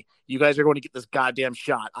 listen to me. You guys are going to get this goddamn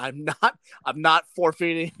shot. I'm not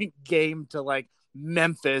forfeiting game to like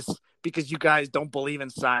Memphis because you guys don't believe in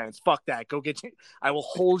science. Fuck that. Go get you. I will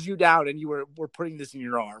hold you down, and we're putting this in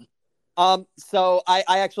your arm. So I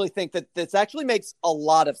actually think that this actually makes a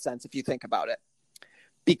lot of sense if you think about it,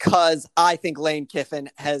 because I think Lane Kiffin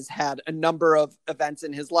has had a number of events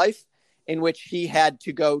in his life in which he had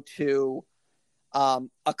to go to a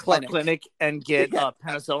clinic and get a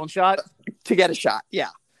penicillin shot to get a shot. Yeah.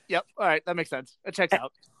 Yep. All right. That makes sense. It checks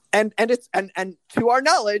out. And it's to our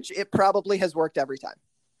knowledge, it probably has worked every time.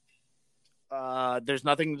 There's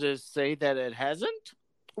nothing to say that it hasn't.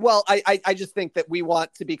 Well, I just think that we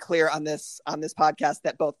want to be clear on this podcast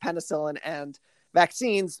that both penicillin and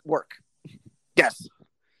vaccines work. Yes.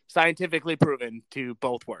 Scientifically proven to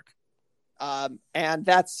both work. And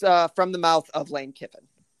that's from the mouth of Lane Kiffin.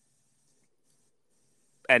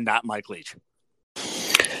 And not Mike Leach.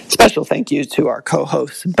 Special thank you to our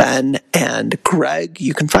co-hosts, Ben and Greg.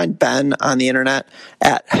 You can find Ben on the internet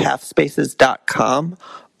at halfspaces.com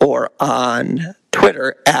or on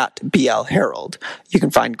Twitter at BL Herald. You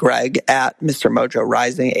can find Greg at Mr. Mojo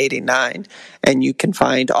Rising 89, and you can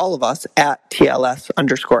find all of us at TLS_N_TDS,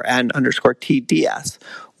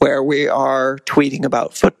 where we are tweeting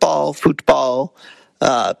about football,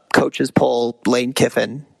 coaches poll, Lane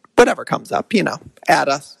Kiffin, whatever comes up, add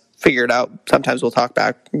us, figure it out. Sometimes we'll talk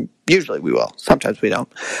back. Usually we will. Sometimes we don't.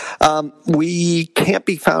 We can't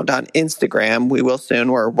be found on Instagram. We will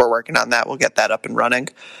soon. We're working on that. We'll get that up and running.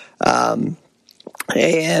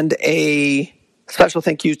 And a special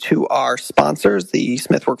thank you to our sponsors, the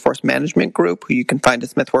Smith Workforce Management Group, who you can find at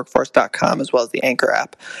smithworkforce.com, as well as the Anchor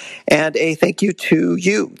app. And a thank you to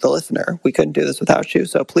you, the listener. We couldn't do this without you.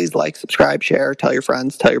 So please like, subscribe, share, tell your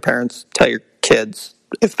friends, tell your parents, tell your kids.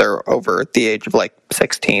 If they're over the age of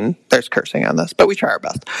 16, there's cursing on this, but we try our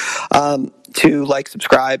best to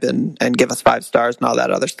subscribe and give us 5 stars and all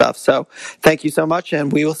that other stuff. So thank you so much,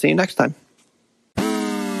 and we will see you next time.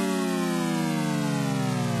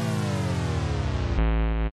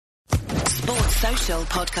 Sports Social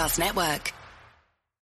Podcast Network.